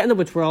 Lupercalia in the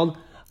witch world,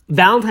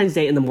 Valentine's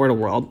Day in the mortal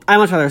world. I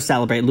much rather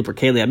celebrate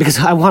Lupercalia because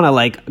I want to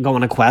like go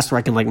on a quest where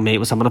I can like mate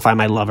with someone to find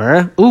my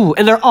lover. Ooh,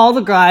 and all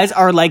the guys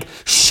are like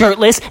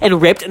shirtless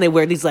and ripped, and they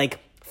wear these like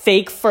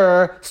fake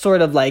fur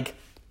sort of like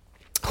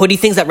hoodie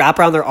things that wrap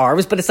around their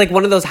arms, but it's like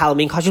one of those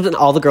Halloween costumes, and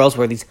all the girls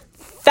wear these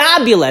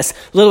fabulous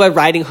Little Red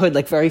Riding Hood,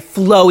 like very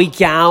flowy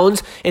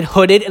gowns and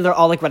hooded, and they're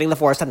all like running the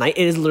forest at night.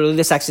 It is literally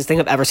the sexiest thing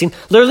I've ever seen.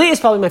 Literally, it's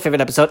probably my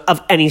favorite episode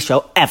of any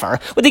show ever,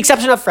 with the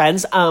exception of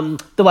Friends,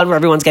 the one where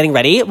everyone's getting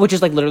ready, which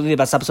is like literally the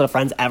best episode of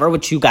Friends ever,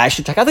 which you guys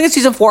should check out. I think it's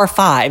season 4 or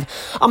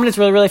 5. And it's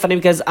really, really funny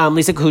because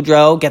Lisa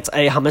Kudrow gets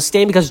a hummus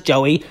stain because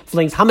Joey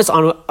flings hummus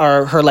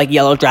on her like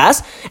yellow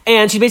dress,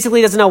 and she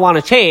basically doesn't want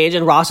to change,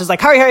 and Ross is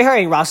like, hurry, hurry,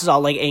 hurry, and Ross is all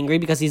like angry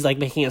because he's like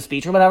making a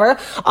speech or whatever,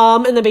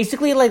 and then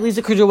basically like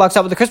Lisa Kudrow walks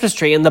out with a Christmas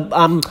tree, and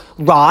the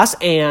Ross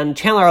and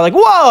Chandler are like,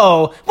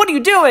 whoa, what are you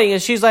doing?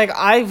 And she's like,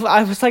 I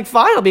was like,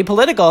 fine, I'll be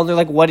political. And they're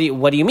like, what do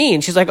you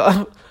mean? She's like,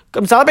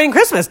 I'm celebrating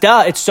Christmas,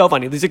 duh. It's so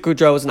funny. Lisa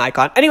Kudrow is an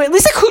icon. Anyway,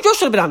 Lisa Kudrow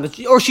should have been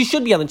she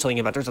should be on the Chilling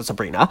Adventures of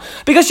Sabrina,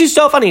 because she's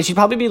so funny. She'd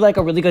probably be like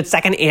a really good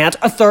second aunt,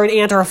 a third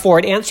aunt, or a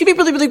fourth aunt. She'd be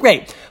really, really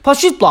great. Plus,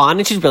 she's blonde,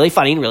 and she's really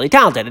funny and really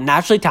talented. And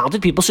naturally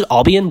talented people should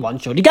all be in one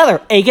show together,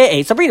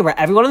 aka Sabrina, where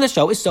everyone on the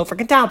show is so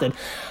freaking talented.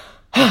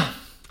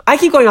 I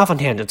keep going off on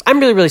tangents. I'm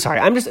really, really sorry.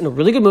 I'm just in a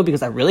really good mood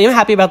because I really am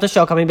happy about the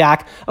show coming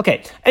back.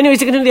 Okay, anyways,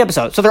 to continue the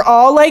episode. So they're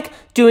all like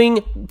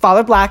doing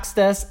Father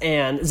Blackstus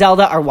and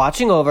Zelda are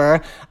watching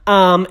over.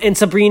 And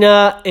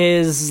Sabrina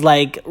is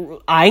like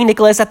eyeing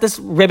Nicholas at this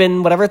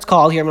ribbon, whatever it's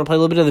called. Here, I'm going to play a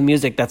little bit of the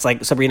music that's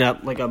like Sabrina,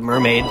 like a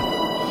mermaid.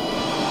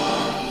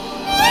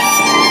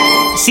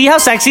 See how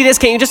sexy it is?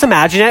 Can't you just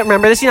imagine it?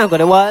 Remember this? You know how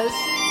good it was?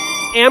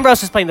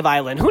 Ambrose is playing the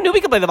violin. Who knew we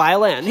could play the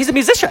violin? He's a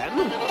musician.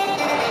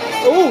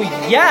 Oh,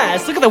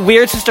 yes. Look at the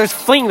Weird Sisters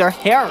fling their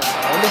hair around.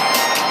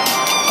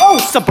 Oh,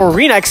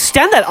 Sabrina,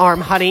 extend that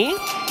arm, honey.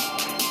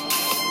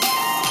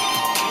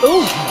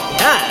 Ooh,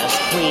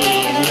 yes,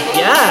 queen.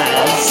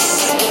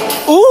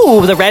 Yes.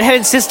 Ooh, the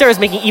redheaded sister is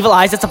making evil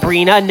eyes at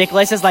Sabrina, and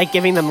Nicholas is, like,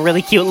 giving them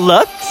really cute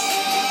looks.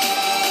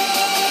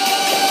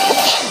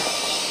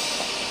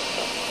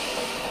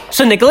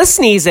 So Nicholas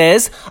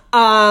sneezes,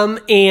 and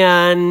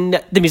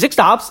the music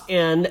stops,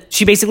 and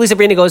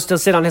Sabrina goes to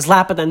sit on his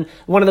lap, but then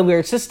one of the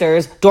weird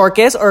sisters,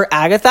 Dorcas or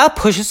Agatha,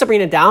 pushes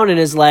Sabrina down and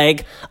is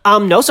like,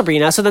 no,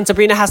 Sabrina. So then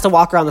Sabrina has to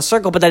walk around the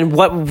circle, but then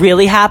what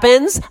really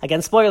happens?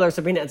 Again, spoiler,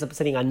 Sabrina ends up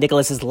sitting on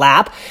Nicholas's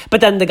lap,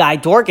 but then the guy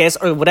Dorcas,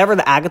 or whatever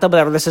the Agatha,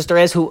 whatever the sister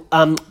is, who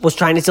was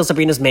trying to steal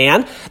Sabrina's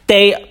man,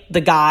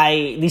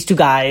 these two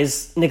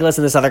guys, Nicholas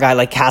and this other guy,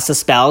 like, cast a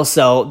spell,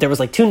 so there was,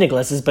 like, two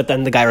Nicholases, but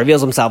then the guy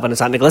reveals himself, and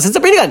it's not Nicholas, it's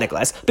Sabrina and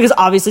Nicholas, because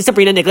obviously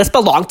Sabrina and Nicholas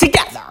belong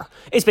together.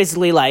 It's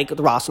basically like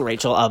the Ross and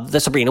Rachel of the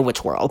Sabrina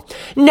witch world.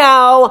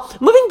 Now,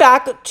 moving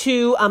back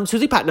to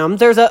Susie Putnam,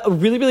 there's a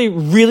really, really,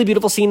 really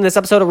beautiful scene in this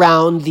episode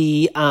around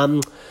the,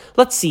 around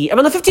the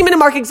 15-minute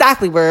mark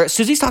exactly, where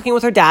Susie's talking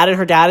with her dad, and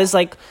her dad is,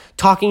 like,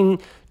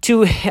 talking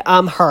to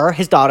her,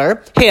 his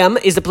daughter. Him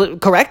is the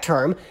correct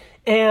term.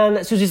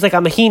 And Susie's like,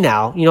 I'm a he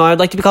now. You know, I'd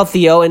like to be called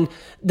Theo. And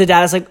the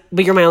dad is like,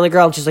 but you're my only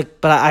girl. And she's like,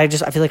 but I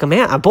feel like a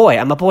man. I'm a boy.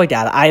 I'm a boy,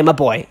 dad. I am a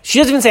boy. She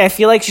doesn't even say I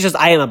feel like. She says,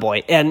 I am a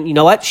boy. And you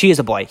know what? She is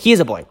a boy. He is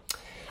a boy.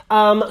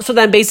 So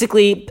then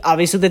basically,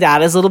 obviously the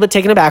dad is a little bit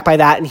taken aback by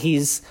that. And he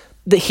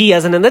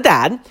isn't in the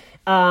dad.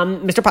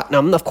 Mr.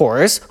 Putnam, of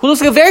course, who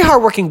looks like a very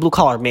hardworking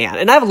blue-collar man,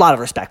 and I have a lot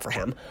of respect for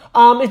him.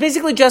 It's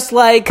basically just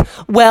like,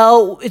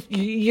 well,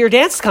 your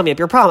dance is coming up,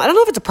 your prom. I don't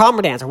know if it's a prom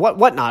or dance or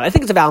whatnot. I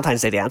think it's a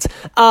Valentine's Day dance.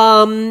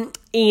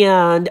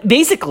 And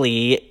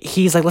basically,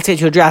 he's like, let's get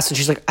you a dress, and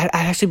she's like, I'd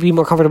actually be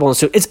more comfortable in a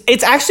suit.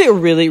 It's actually a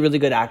really, really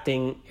good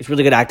acting. It's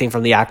really good acting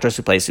from the actress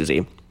who plays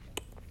Susie.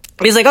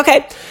 He's like,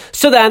 okay.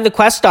 So then the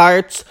quest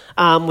starts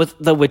with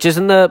the witches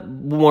and the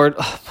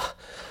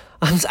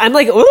I'm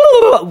like,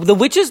 ooh, the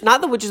witches,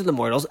 not the witches and the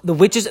mortals, the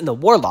witches and the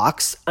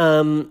warlocks,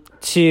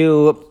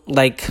 to,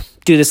 like,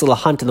 do this little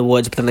hunt in the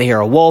woods, but then they hear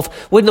a wolf.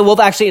 When the wolf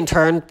actually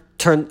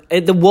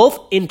the wolf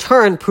in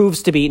turn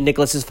proves to be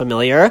Nicholas's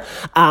familiar,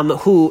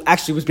 who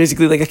actually was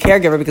basically like a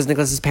caregiver because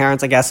Nicholas's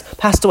parents, I guess,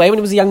 passed away when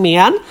he was a young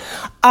man.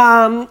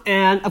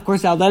 And of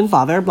course, Zelda and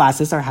Father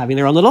Blastus are having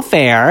their own little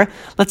fair.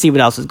 Let's see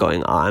what else is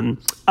going on.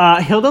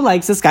 Hilda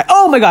likes this guy.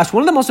 Oh my gosh,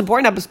 one of the most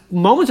important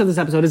moments of this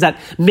episode is that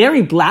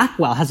Mary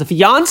Blackwell has a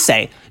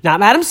fiance. Not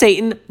Madam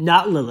Satan,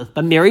 not Lilith,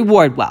 but Mary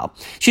Wardwell.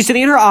 She's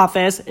sitting in her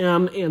office,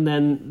 and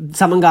then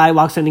some guy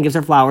walks in and gives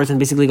her flowers and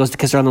basically goes to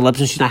kiss her on the lips,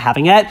 and she's not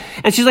having it.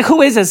 And she's like,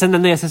 who is this? And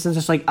then the assistant's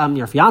just like,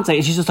 your fiance.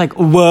 And she's just like,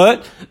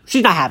 what?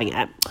 She's not having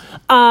it.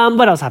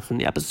 What else happens in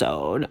the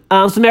episode?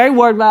 So Mary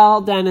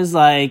Wardwell then is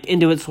like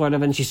into it sort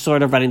of, and she's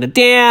sort of running the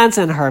dance,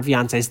 and her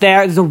fiance's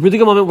there. There's a really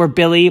good moment where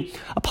Billy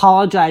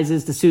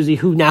apologizes to Susie,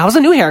 who now has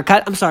a new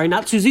haircut. I'm sorry,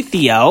 not Susie,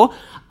 Theo.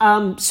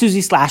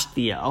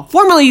 Susie/Theo.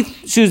 Formerly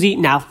Susie,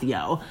 now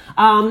Theo.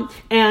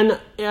 And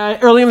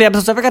earlier in the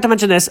episode, I forgot to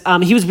mention this,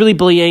 he was really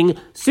bullying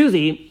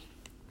Susie.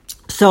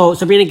 So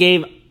Sabrina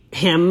gave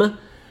him,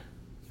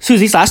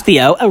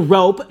 Susie/Theo, a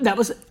rope that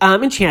was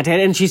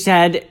enchanted, and she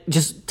said,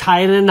 just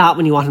tie it in a knot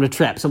when you want him to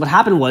trip. So what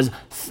happened was,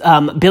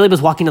 Billy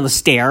was walking down the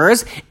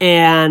stairs,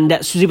 and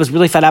Susie was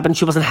really fed up, and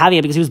she wasn't having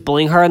it because he was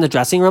bullying her in the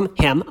dressing room.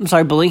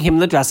 Bullying him in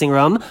the dressing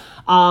room.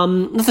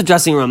 Not the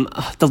dressing room,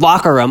 the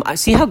locker room.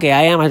 See how gay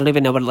I am? I don't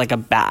even know what, like,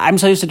 I'm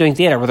so used to doing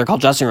theater where they're called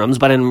dressing rooms,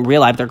 but in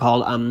real life they're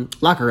called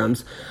locker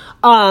rooms.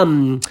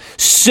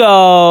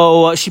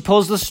 So she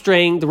pulls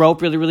the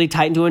rope really, really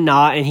tight into a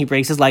knot, and he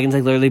breaks his leg and is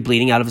like literally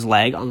bleeding out of his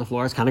leg on the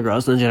floor. It's kind of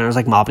gross. And then Jenna's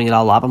like mopping it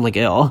all up. I'm like,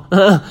 ew.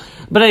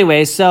 But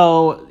anyway,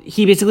 so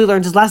he basically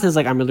learns his lesson. He's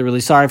like, I'm really, really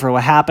sorry for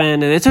what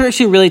happened. And it's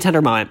actually a really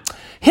tender moment.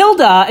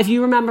 Hilda, if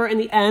you remember in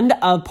the end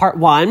of part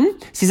 1,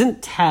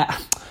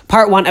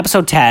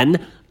 episode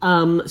 10,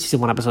 season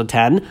 1, episode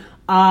 10,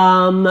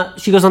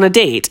 she goes on a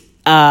date.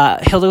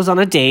 Hilda goes on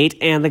a date,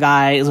 and the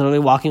guy is literally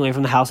walking away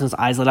from the house, and his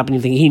eyes lit up, and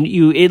you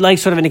think it like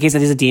sort of indicates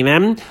that he's a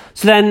demon.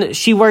 So then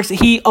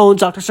he owns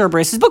Dr.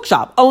 Cerberus'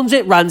 bookshop, owns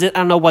it, runs it. I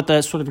don't know what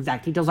the sort of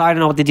exact details are. I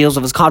don't know what the deals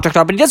of his contract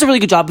are, but he does a really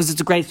good job because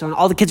it's a great store, and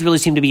all the kids really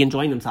seem to be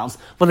enjoying themselves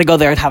when they go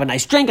there and have a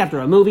nice drink after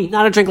a movie.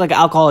 Not a drink like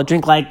alcohol, a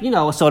drink like,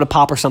 a soda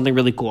pop or something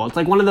really cool. It's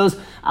like one of those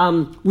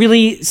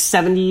really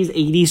 70s,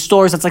 80s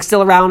stores that's like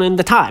still around in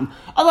the time.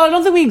 Although I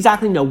don't think we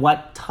exactly know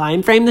what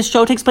time frame this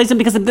show takes place in,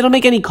 because they don't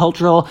make any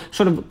cultural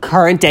sort of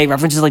current day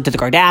references like to the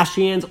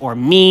Kardashians or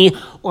me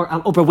or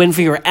Oprah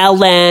Winfrey or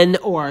Ellen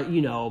or,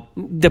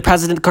 the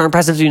current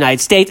president of the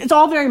United States. It's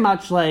all very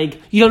much like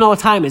you don't know what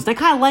time it is. And I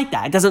kind of like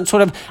that. It doesn't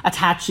sort of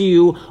attach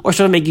you or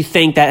sort of make you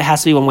think that it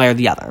has to be one way or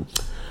the other.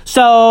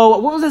 So,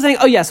 what was I saying?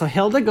 Oh, yeah, so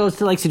Hilda goes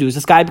to, seduce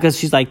this guy because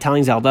she's,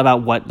 telling Zelda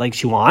about what,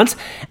 she wants.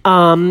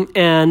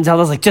 And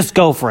Zelda's like, just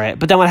go for it.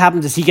 But then what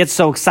happens is he gets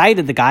so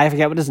excited, the guy, I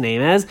forget what his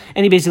name is,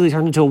 and he basically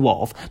turns into a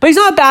wolf. But he's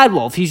not a bad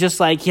wolf. He's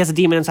just, he has a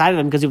demon inside of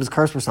him because he was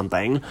cursed for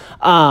something.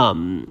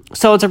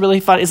 So it's a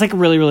really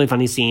really, really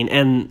funny scene.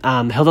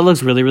 And Hilda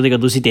looks really, really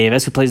good. Lucy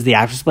Davis, the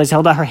actress who plays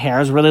Hilda, her hair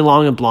is really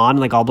long and blonde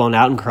and, all blown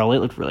out and curly.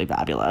 It looked really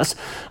fabulous.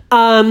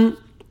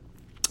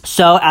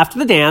 So after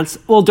the dance,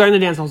 well, during the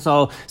dance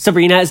also,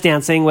 Sabrina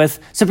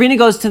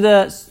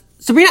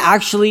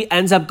actually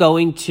ends up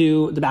going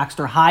to the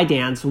Baxter High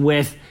dance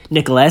with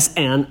Nicholas,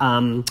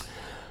 and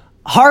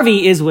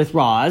Harvey is with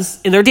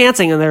Roz, and they're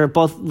dancing, and they're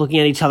both looking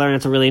at each other, and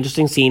it's a really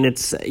interesting scene.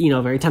 It's,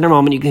 a very tender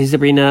moment. You can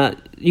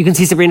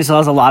see Sabrina still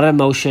has a lot of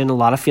emotion, a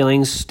lot of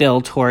feelings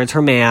still towards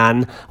her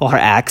man, her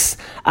ex.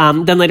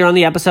 Then later on in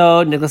the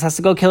episode, Nicholas has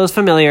to go kill his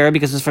familiar,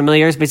 because his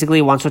familiar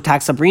basically wants to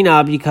attack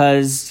Sabrina,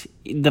 because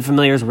the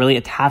familiar is really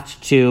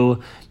attached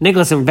to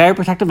Nicholas and very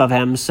protective of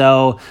him,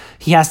 so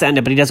he has to end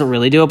it, but he doesn't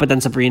really do it. But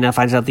then Sabrina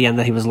finds out at the end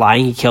that he was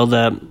lying. He killed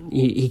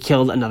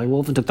another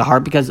wolf and took the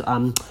heart, because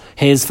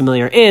his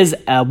familiar is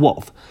a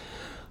wolf.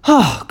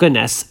 Oh,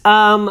 goodness.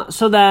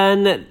 So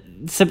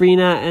then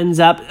Sabrina ends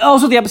up...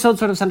 Also, the episode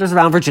sort of centers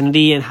around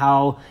virginity and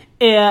how...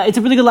 it's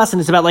a really good lesson.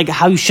 It's about,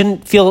 how you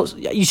shouldn't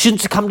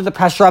succumb to the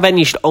pressure of it, and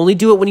you should only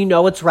do it when you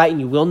know it's right,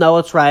 and you will know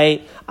it's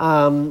right.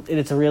 And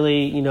it's a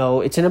really,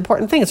 it's an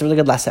important thing. It's a really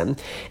good lesson.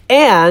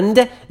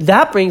 And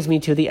that brings me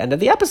to the end of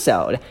the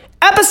episode.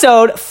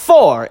 Episode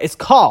 4 is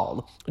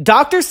called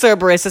Dr.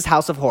 Cerberus'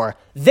 House of Horror.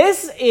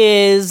 This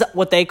is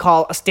what they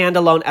call a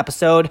standalone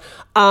episode.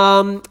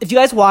 If you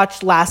guys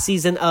watched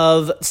season 2,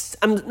 well,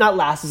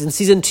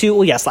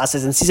 yes, last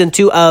season, season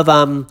 2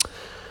 of,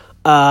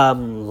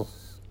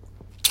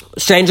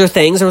 Stranger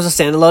Things, there was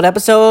a standalone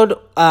episode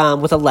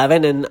with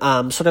Eleven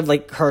and sort of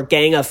her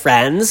gang of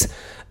friends,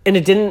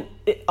 and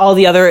all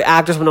the other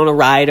actors, Winona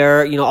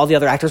Ryder, all the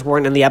other actors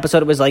weren't in the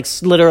episode. It was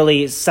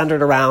literally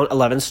centered around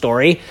Eleven's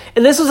story,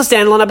 and this was a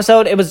standalone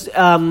episode. It was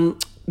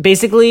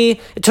basically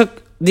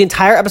the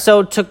entire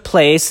episode took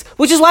place,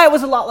 which is why it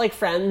was a lot like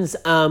Friends.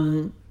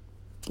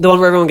 The one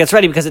where everyone gets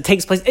ready, because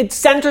it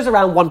centers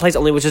around one place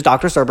only, which is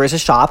Dr. Cerberus'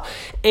 shop,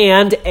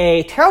 and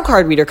a tarot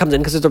card reader comes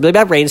in because there's a really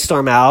bad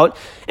rainstorm out,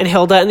 and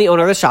Hilda and the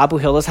owner of the shop, who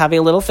Hilda's having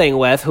a little thing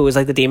with, who is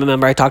the demon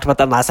member I talked about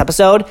that last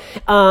episode,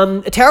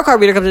 a tarot card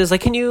reader comes in and is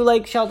like, can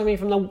you shelter me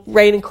from the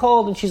rain and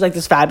cold? And she's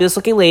this fabulous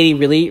looking lady,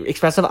 really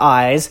expressive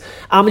eyes,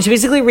 and she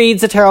basically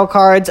reads the tarot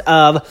cards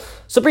of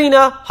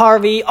Sabrina,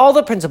 Harvey, all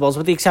the principals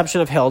with the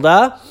exception of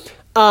Hilda,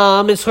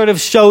 and sort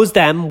of shows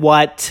them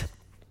what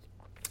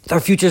their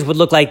futures would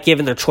look like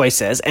given their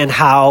choices, and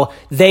how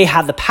they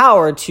have the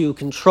power to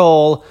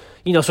control,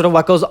 sort of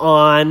what goes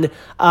on.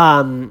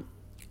 And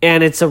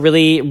it's a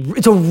really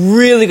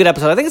good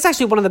episode. I think it's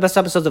actually one of the best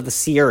episodes of the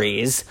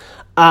series.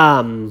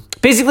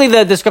 Basically,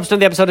 the description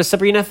of the episode is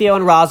Sabrina, Theo,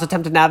 and Roz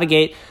attempt to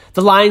navigate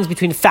the lines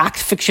between fact,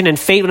 fiction, and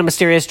fate when a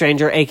mysterious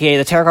stranger, aka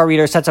the tarot card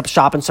reader, sets up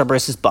shop in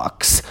Cerberus'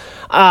 books.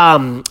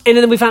 And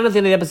then we found out at the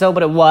end of the episode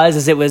what it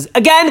was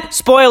again,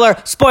 spoiler,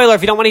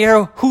 if you don't want to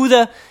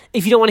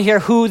hear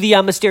who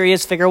the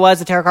mysterious figure was,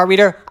 the tarot card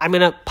reader, I'm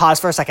going to pause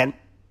for a second.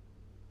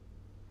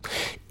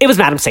 It was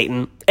Madam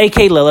Satan,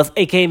 a.k.a. Lilith,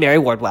 a.k.a. Mary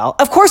Wardwell.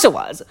 Of course it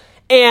was.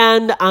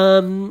 And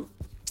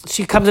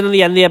she comes in at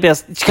the end of the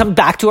episode. She comes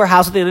back to her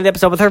house at the end of the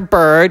episode with her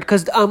bird,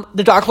 because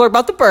the Dark Lord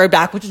brought the bird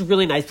back, which is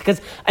really nice,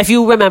 because if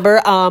you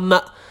remember,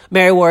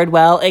 Mary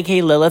Wardwell,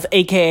 a.k.a. Lilith,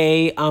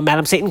 a.k.a.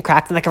 Madam Satan,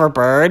 cracked the neck of her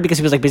bird because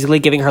he was basically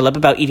giving her lip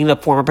about eating the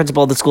former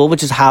principal of the school,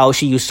 which is how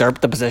she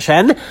usurped the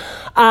position.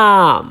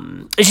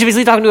 And she's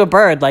basically talking to a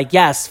bird,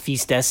 yes,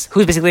 Feastus,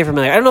 who's basically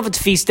familiar. I don't know if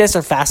it's Feastus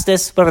or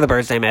Fastus, whatever the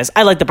bird's name is.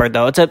 I like the bird,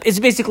 though. It's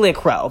basically a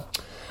crow.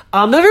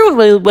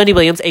 Everyone, Wendy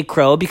Williams, a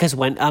crow, because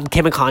when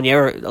Kim and Kanye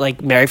are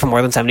married for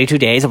more than 72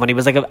 days, and Wendy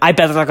was I bet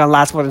they're not gonna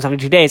last more than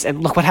 72 days,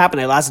 and look what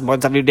happened. They lasted more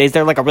than 72 days.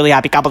 They're a really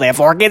happy couple. They have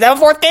 4 kids. They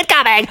have a 4th kid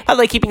coming.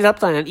 I Keeping It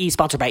Up on E,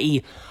 sponsored by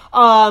E.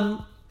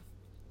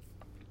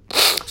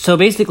 So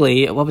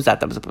basically, what was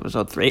that? That was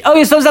episode 3. Oh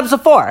yeah, so it was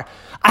episode 4.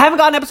 I haven't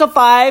gotten episode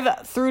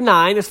 5 through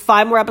 9. There's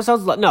 5 more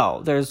episodes. No,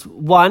 there's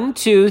 1,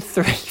 2,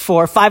 3,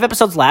 4, 5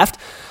 episodes left.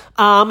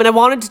 And I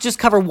wanted to just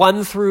cover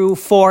 1 through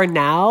 4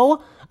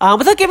 now.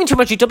 Without giving too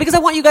much detail, because I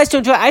want you guys to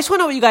enjoy it. I just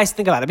want to know what you guys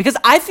think about it, because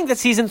I think that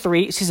season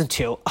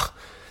 2,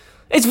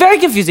 it's very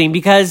confusing,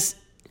 because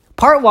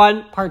part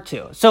 1, part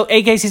 2, so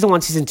aka season 1,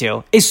 season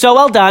 2, is so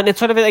well done. It's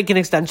sort of an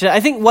extension. I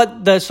think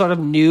what the sort of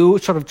new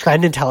sort of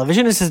trend in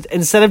television is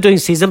instead of doing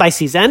season by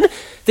season,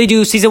 they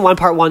do season 1,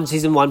 part 1,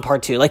 season 1,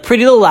 part 2.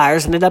 Pretty Little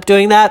Liars ended up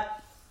doing that.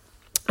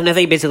 And I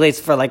think basically it's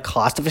for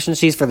cost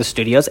efficiencies for the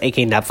studios,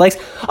 aka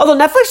Netflix. Although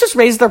Netflix just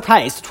raised their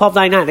price to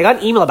 $12.99. They got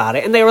an email about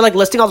it, and they were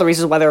listing all the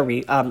reasons why they were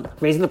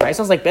raising the price.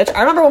 I was like, bitch, I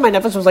remember when my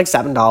Netflix was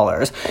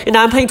 $7, and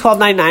now I'm paying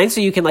 $12.99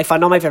 so you can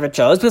find all my favorite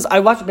shows, because I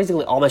watch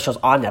basically all my shows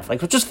on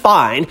Netflix, which is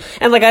fine.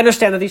 And I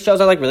understand that these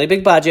shows are really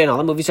big budget, and all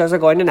the movie stars are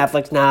going to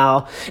Netflix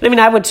now. And I mean,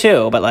 I would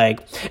too, but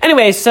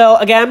anyway. So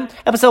again,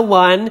 episode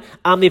 1,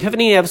 the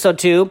Epiphany. Episode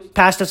 2,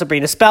 Passion of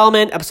Sabrina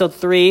Spellman. Episode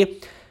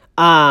 3,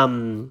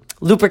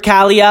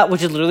 Lupercalia,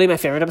 which is literally my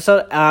favorite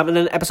episode. And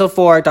then episode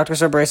 4, Dr.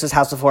 Cerberus'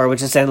 House of Horror,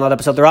 which is a standalone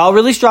episode. They're all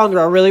really strong. They're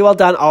all really well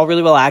done. All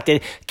really well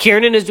acted.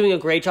 Kiernan is doing a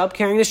great job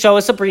carrying the show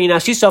as Sabrina.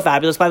 She's so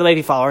fabulous. By the way, if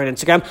you follow her on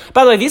Instagram.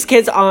 By the way, these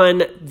kids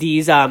on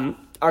these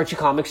Archie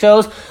comic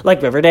shows,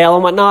 like Riverdale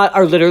and whatnot,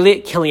 are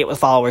literally killing it with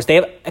followers. They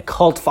have a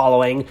cult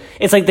following.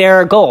 It's like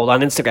they're gold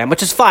on Instagram,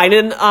 which is fine.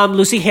 And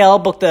Lucy Hale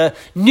booked the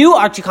new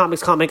Archie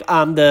Comics comic,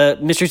 The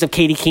Mysteries of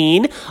Katie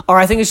Keene, or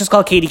I think it's just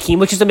called Katie Keene,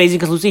 which is amazing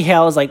because Lucy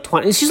Hale is like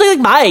 20. She's like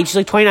my age. She's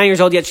like 29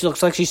 years old, yet she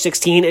looks like she's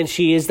 16, and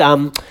she is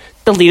the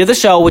lead of the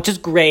show, which is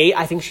great.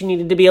 I think she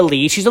needed to be a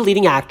lead. She's a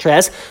leading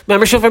actress.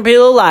 Remember, she went from Pretty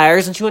Little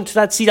Liars, and she went to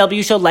that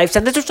CW show Life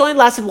Sentence, which only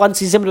lasted one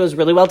season, but it was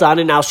really well done,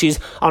 and now she's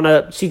on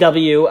a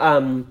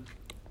CW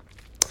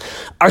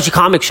Archie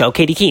comic show,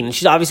 Katie Keene.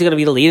 She's obviously going to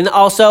be the lead. And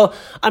also,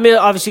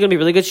 obviously going to be a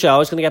really good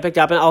show. It's going to get picked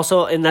up. And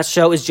also in that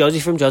show is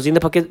Josie from Josie and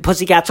the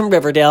Pussycats from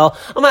Riverdale.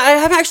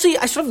 I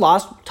sort of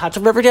lost touch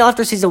of Riverdale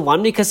after season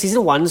 1 because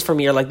season 1s for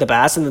me are like the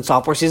best. And then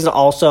sophomore season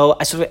also,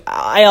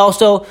 I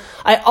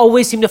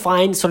always seem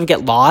to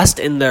get lost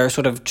in their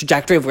sort of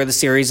trajectory of where the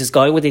series is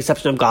going, with the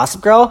exception of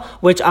Gossip Girl,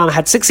 which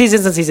had 6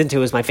 seasons and season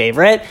 2 is my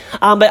favorite.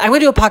 But I'm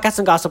going to do a podcast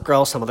on Gossip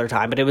Girl some other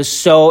time. But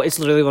it's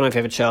literally one of my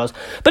favorite shows.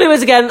 But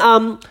anyways,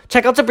 again,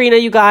 check out Sabrina,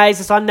 you guys.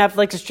 It's on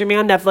Netflix. It's streaming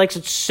on Netflix.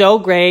 It's so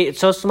great. It's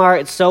so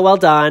smart. It's so well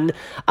done.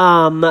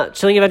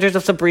 Chilling Adventures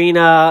of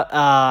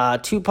Sabrina,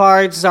 2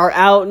 parts are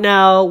out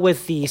now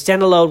with the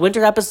standalone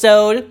winter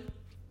episode.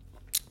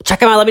 Check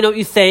them out. Let me know what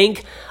you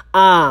think.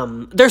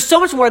 There's so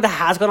much more that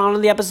has gone on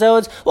in the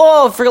episodes.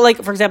 Well, for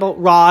example,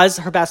 Roz,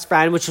 her best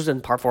friend, which was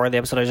in part 4 of the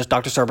episode, I just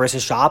Dr.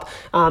 Cerberus' shop.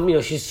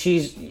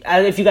 She's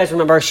if you guys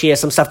remember, she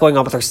has some stuff going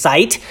on with her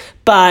site,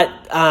 but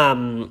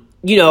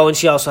and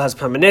she also has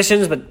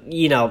premonitions, but,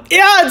 yeah,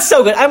 it's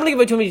so good. I'm going to give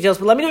away too many details,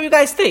 but let me know what you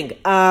guys think.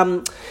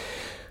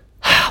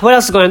 What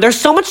else is going on? There's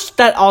so much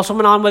that also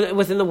went on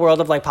within the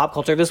world of, pop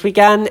culture this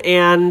weekend,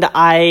 and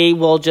I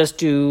will just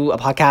do a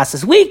podcast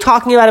this week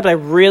talking about it, but I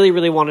really,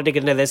 really wanted to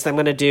get into this. I'm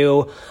going to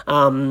do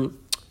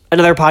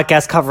another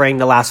podcast covering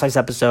the last 5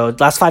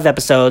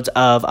 episodes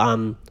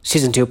of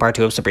season 2, part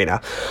 2 of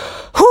Sabrina.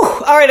 Whew.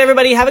 All right,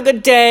 everybody, have a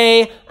good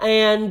day,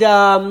 and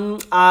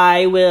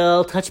I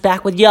will touch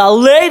back with y'all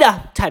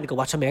later. Time to go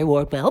watch a Mary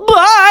Wardwell.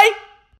 Bye!